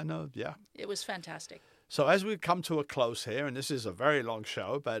 I know, yeah. it was fantastic. So as we come to a close here, and this is a very long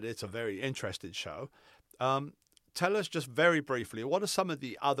show, but it's a very interesting show, tell us just very briefly, what are some of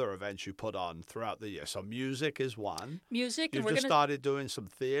the other events you put on throughout the year? So music is one. Music. You've and just started doing some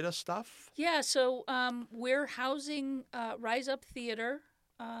theater stuff? Yeah, so we're housing Rise Up Theater.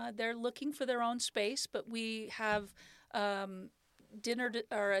 They're looking for their own space, but we have dinner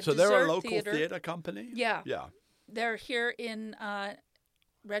or a So dessert they're a local theater. theater company? Yeah. Yeah. They're here in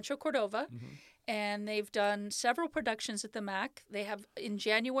Rancho Cordova. Mm-hmm. And they've done several productions at the MAAC. They have in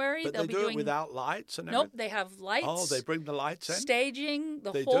January. But they'll they be do doing it without lights and Nope, everything? they have lights. Oh, they bring the lights in? Staging,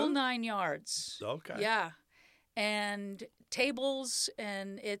 the They whole do? 9 yards. Okay. Yeah, and tables,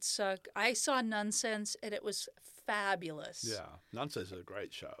 and it's. I saw Nonsense, and it was fabulous. Yeah. Nonsense is a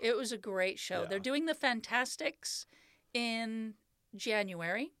great show. It was a great show. Yeah. They're doing the Fantastics in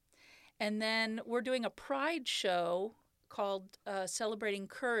January, and then we're doing a Pride show called Celebrating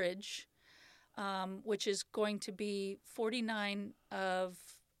Courage. Which is going to be 49 of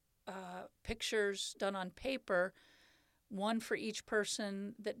pictures done on paper, one for each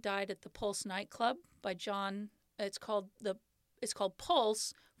person that died at the Pulse nightclub by John. It's called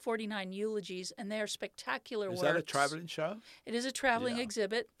Pulse, 49 Eulogies, and they are spectacular works. Is that a traveling show? It is a traveling Yeah.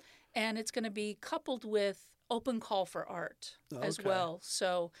 exhibit, and it's going to be coupled with open call for art as Okay. well.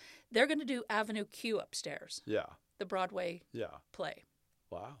 So they're going to do Avenue Q upstairs, Yeah. the Broadway Yeah. play,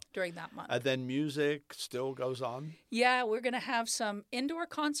 Wow. during that month. And then music still goes on? Yeah, we're going to have some indoor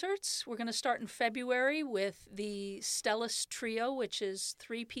concerts. We're going to start in February with the Stellas Trio, which is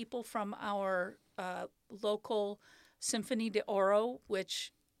 3 people from our local Symphony de Oro,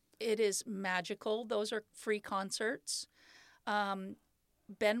 which it is magical. Those are free concerts. Ben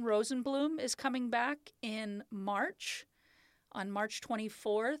Rosenblum is coming back in March. On March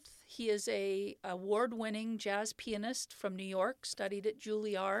 24th, he is a award-winning jazz pianist from New York, studied at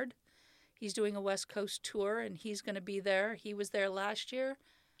Juilliard. He's doing a West Coast tour, and he's going to be there. He was there last year.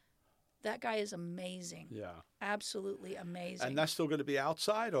 That guy is amazing. Yeah. Absolutely amazing. And that's still going to be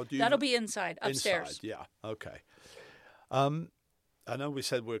outside, or do you? That'll be inside, upstairs. Inside, yeah. Okay. I know we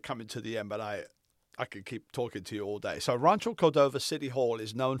said we're coming to the end, but I could keep talking to you all day. So Rancho Cordova City Hall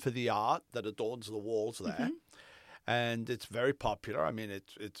is known for the art that adorns the walls there. And it's very popular. I mean,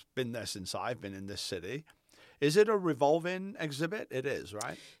 it's been there since I've been in this city. Is it a revolving exhibit? It is,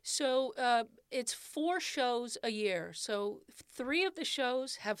 right? So it's 4 shows a year. So 3 of the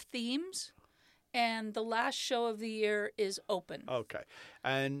shows have themes, and the last show of the year is open. Okay.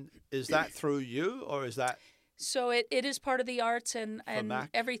 And is that through you, or is that... So it is part of the arts, and MAAC?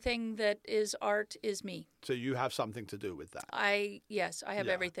 everything that is art is me. So you have something to do with that? Yes, I have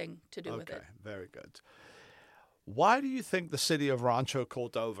everything to do with it. Okay, very good. Why do you think the city of Rancho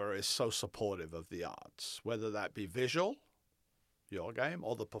Cordova is so supportive of the arts, whether that be visual, your game,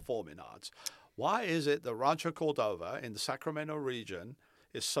 or the performing arts? Why is it that Rancho Cordova in the Sacramento region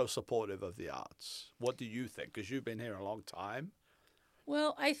is so supportive of the arts? What do you think? Because you've been here a long time.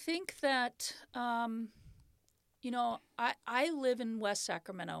 Well, I think that, I live in West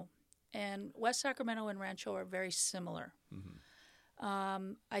Sacramento, and West Sacramento and Rancho are very similar. Mm-hmm.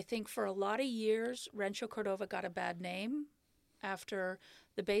 I think for a lot of years, Rancho Cordova got a bad name after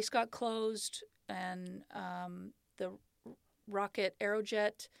the base got closed and the rocket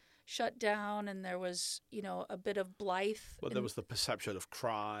Aerojet shut down, and there was, a bit of Blythe. Well, there was the perception of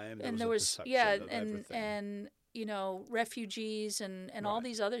crime. And refugees and all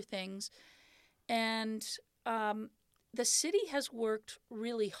these other things. And the city has worked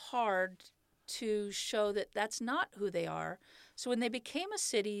really hard to show that that's not who they are. So when they became a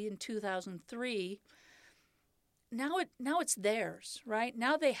city in 2003, now it's theirs, right?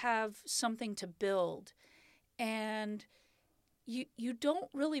 Now they have something to build. And you don't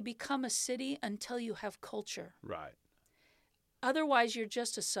really become a city until you have culture. Right. Otherwise, you're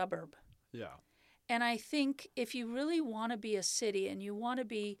just a suburb. Yeah. And I think if you really want to be a city and you want to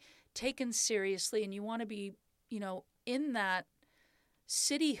be taken seriously and you want to be, in that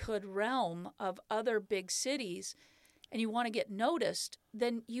cityhood realm of other big cities and you want to get noticed,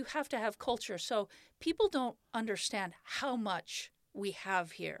 then you have to have culture. So people don't understand how much we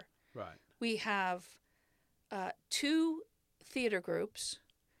have here. Right. We have 2 theater groups.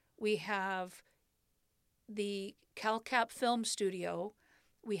 We have the CalCap Film Studio.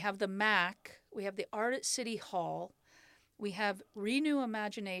 We have the MAAC. We have the Art at City Hall. We have Renew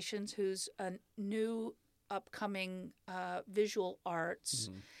Imaginations, who's a new upcoming visual arts.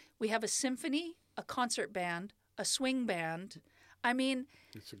 Mm-hmm. We have a symphony, a concert band, a swing band. I mean,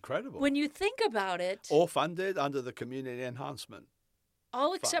 it's incredible. When you think about it. All funded under the community enhancement.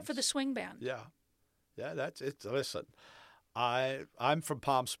 All except for the swing band. Yeah. Yeah, that's it. Listen, I'm from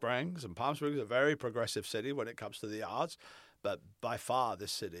Palm Springs, and Palm Springs is a very progressive city when it comes to the arts, but by far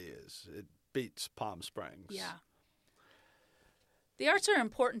this city it beats Palm Springs. Yeah. The arts are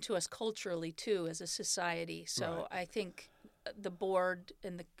important to us culturally, too, as a society. So I think the board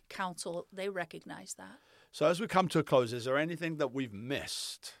and the council, they recognize that. So as we come to a close, is there anything that we've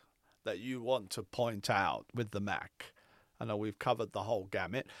missed that you want to point out with the MAAC? I know we've covered the whole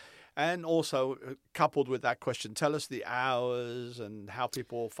gamut. And also, coupled with that question, tell us the hours and how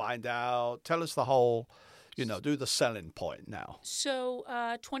people find out. Tell us the whole, do the selling point now. So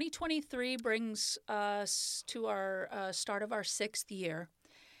 2023 brings us to our start of our 6th year.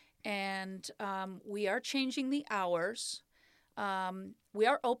 And we are changing the hours. We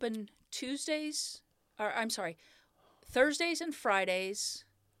are open Thursdays and Fridays.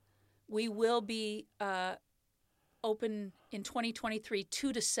 We will be open in 2023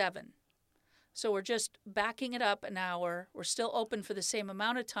 2 to 7. So we're just backing it up an hour. We're still open for the same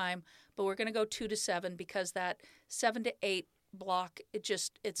amount of time, but we're going to go 2 to 7 because that 7 to 8 block,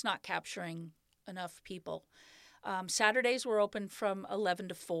 it's not capturing enough people. Saturdays we're open from 11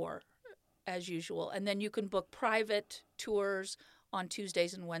 to 4 as usual. And then you can book private tours on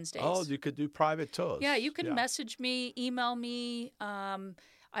Tuesdays and Wednesdays. Oh, you could do private tours. Yeah, you can message me, email me.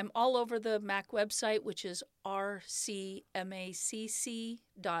 I'm all over the MAAC website, which is rcmacc.org.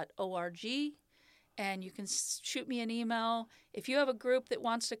 And you can shoot me an email. If you have a group that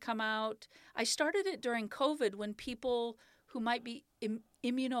wants to come out, I started it during COVID when people who might be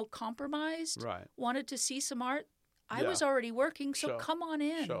immunocompromised wanted to see some art. I was already working, so come on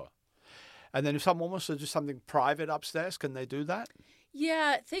in. Sure. And then if someone wants to do something private upstairs, can they do that?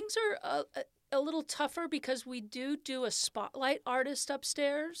 Yeah, things are a little tougher because we do a spotlight artist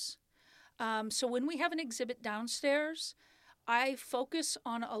upstairs. So when we have an exhibit downstairs, I focus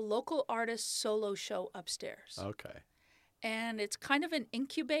on a local artist solo show upstairs. Okay. And it's kind of an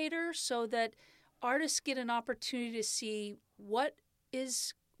incubator so that artists get an opportunity to see what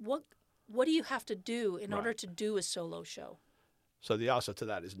what do you have to do in order Right. to do a solo show? So the answer to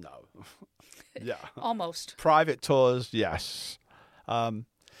that is no. Yeah. Almost. Private tours, yes.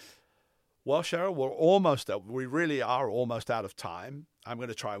 Well, Cheryl, we really are almost out of time. I'm going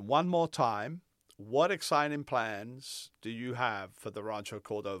to try one more time. What exciting plans do you have for the Rancho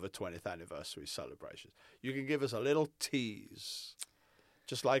Cordova 20th anniversary celebration? You can give us a little tease,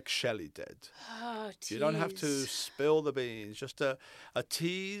 just like Shelley did. Oh, tease. You don't have to spill the beans, just a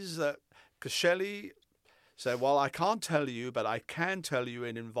tease that, because Shelley said, well, I can't tell you, but I can tell you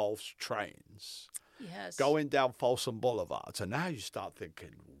it involves trains. Yes. Going down Folsom Boulevard. So now you start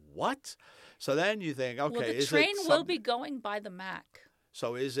thinking, what? So then you think, okay, well, the is train it will be going by the MAAC.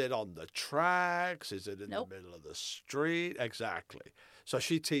 So is it on the tracks? Is it in Nope. the middle of the street? Exactly. So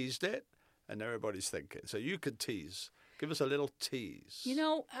she teased it, and everybody's thinking. So you could tease. Give us a little tease. You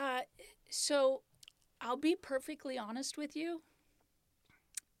know, so I'll be perfectly honest with you.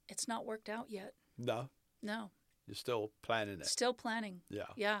 It's not worked out yet. No? No. You're still planning it? Still planning. Yeah.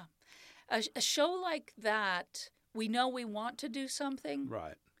 Yeah. A show like that, we know we want to do something.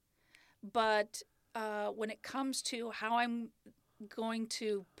 Right. But when it comes to how I'm going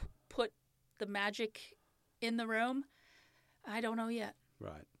to put the magic in the room, I don't know yet.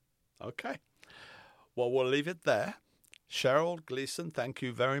 Right. Okay. Well, we'll leave it there. Cheryl Gleason, thank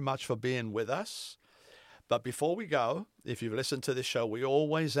you very much for being with us. But before we go, if you've listened to this show, we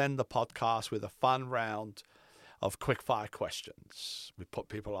always end the podcast with a fun round of quick-fire questions. We put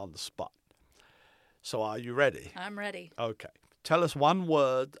people on the spot. So are you ready? I'm ready. Okay. Tell us one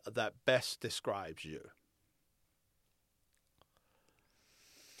word that best describes you.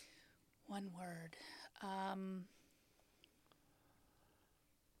 One word.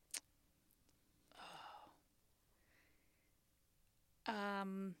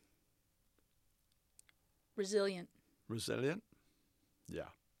 Resilient. Resilient? Yeah.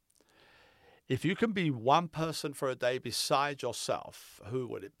 If you can be one person for a day besides yourself, who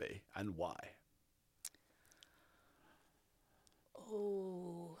would it be and why?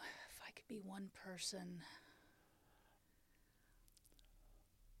 Oh, if I could be one person.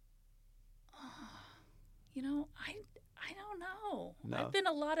 You know, I don't know. No. I've been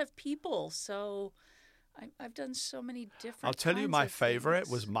a lot of people, so I've done so many different I'll tell you kinds my of favorite things.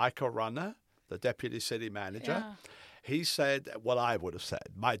 was Michael Runner, the deputy city manager. Yeah. He said what I would have said,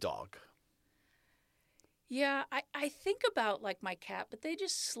 my dog. Yeah, I think about like my cat, but they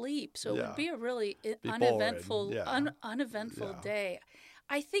just sleep, so it Yeah. would be a really boring, uneventful, yeah. uneventful Yeah. day.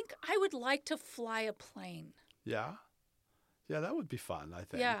 I think I would like to fly a plane. Yeah? Yeah, that would be fun, I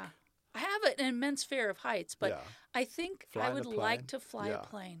think. Yeah, I have an immense fear of heights, but Yeah. I think I Flying a would like plane? to fly Yeah. a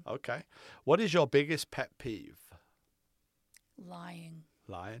plane. Okay. What is your biggest pet peeve? Lying.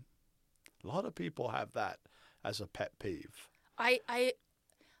 Lying? A lot of people have that as a pet peeve.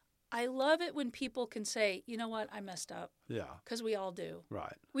 I love it when people can say, you know what, I messed up, Yeah. because we all do.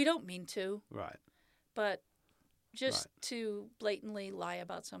 Right. We don't mean to, Right. but just Right. to blatantly lie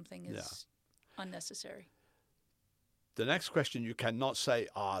about something is unnecessary. The next question, you cannot say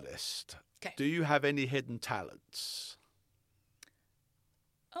artist. Okay. Do you have any hidden talents?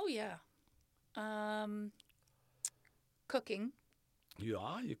 Oh, yeah. Cooking.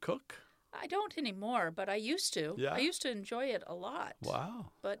 You cook? I don't anymore, but I used to. Yeah. I used to enjoy it a lot.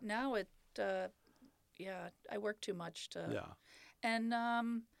 Wow. But now I work too much to. Yeah. And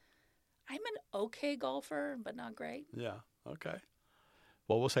I'm an okay golfer, but not great. Yeah. Okay.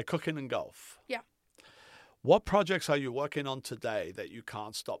 Well, we'll say cooking and golf. Yeah. What projects are you working on today that you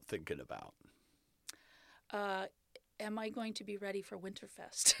can't stop thinking about? Am I going to be ready for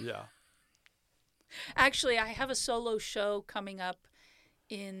Winterfest? Yeah. Actually, I have a solo show coming up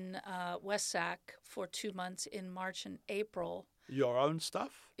in West Sac for 2 months in March and April. Your own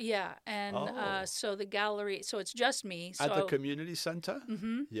stuff? Yeah, and Oh. so the gallery, so it's just me. So, At the community center?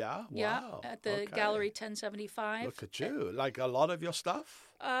 Mhm. Yeah. Yeah, Wow. at the Okay. Gallery 1075. Look at you. Like a lot of your stuff?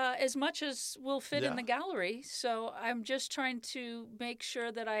 As much as will fit in Yeah. the gallery. So I'm just trying to make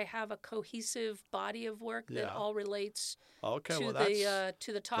sure that I have a cohesive body of work that Yeah. all relates Okay. to Well, the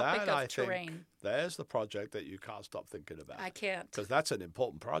topic that, I of terrain. think, there's the project that you can't stop thinking about. I can't. Because that's an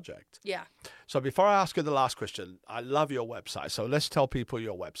important project. Yeah. So before I ask you the last question, I love your website. So let's tell people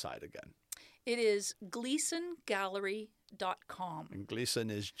your website again. It is GleasonGallery.com. And Gleason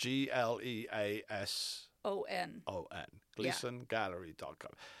is GLEASON. ON.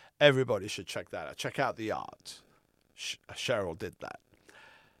 GleasonGallery.com. Everybody should check that out. Check out the art. Cheryl did that.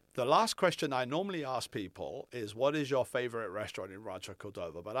 The last question I normally ask people is, what is your favorite restaurant in Rancho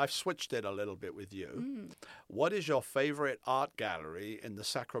Cordova? But I've switched it a little bit with you. What is your favorite art gallery in the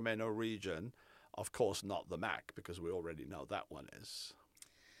Sacramento region? Of course, not the MAAC, because we already know that one is.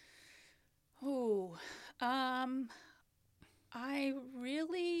 Ooh, I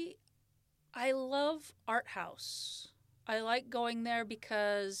love Art House. I like going there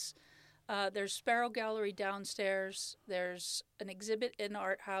because there's Sparrow Gallery downstairs, there's an exhibit in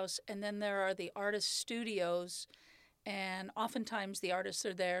Art House, and then there are the artist studios, and oftentimes the artists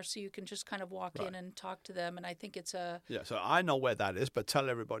are there, so you can just kind of walk in and talk to them, and I think it's Yeah, so I know where that is, but tell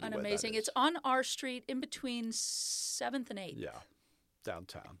everybody where amazing. that is. It's on our street in between 7th and 8th. Yeah,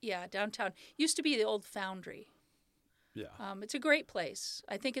 downtown. Yeah, downtown. Used to be the old Foundry. Yeah. It's a great place.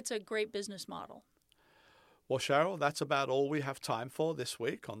 I think it's a great business model. Well, Cheryl, that's about all we have time for this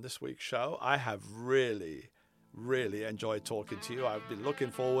week on this week's show. I have really enjoyed talking to you. I've been looking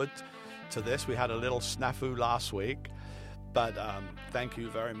forward to this. We had a little snafu last week, but thank you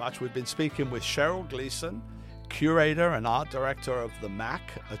very much. We've been speaking with Cheryl Gleason, curator and art director of the MAAC,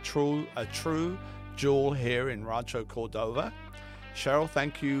 a true jewel here in Rancho Cordova. Cheryl,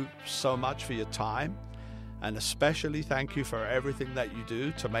 thank you so much for your time, and especially thank you for everything that you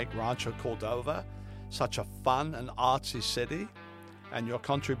do to make Rancho Cordova such a fun and artsy city, and your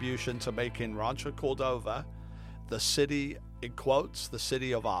contribution to making Rancho Cordova the city, in quotes, the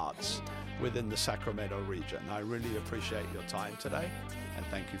city of arts within the Sacramento region. I really appreciate your time today, and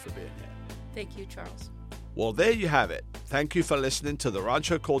thank you for being here. Thank you, Charles. Well, there you have it. Thank you for listening to the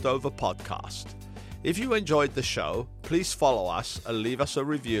Rancho Cordova podcast. If you enjoyed the show, please follow us and leave us a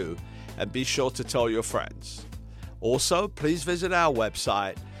review, and be sure to tell your friends. Also, please visit our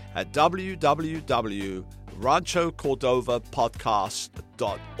website at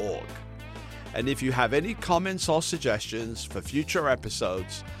www.ranchocordovapodcast.org. And if you have any comments or suggestions for future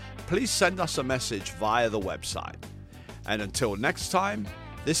episodes, please send us a message via the website. And until next time,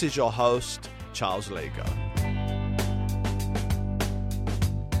 this is your host, Charles Lago.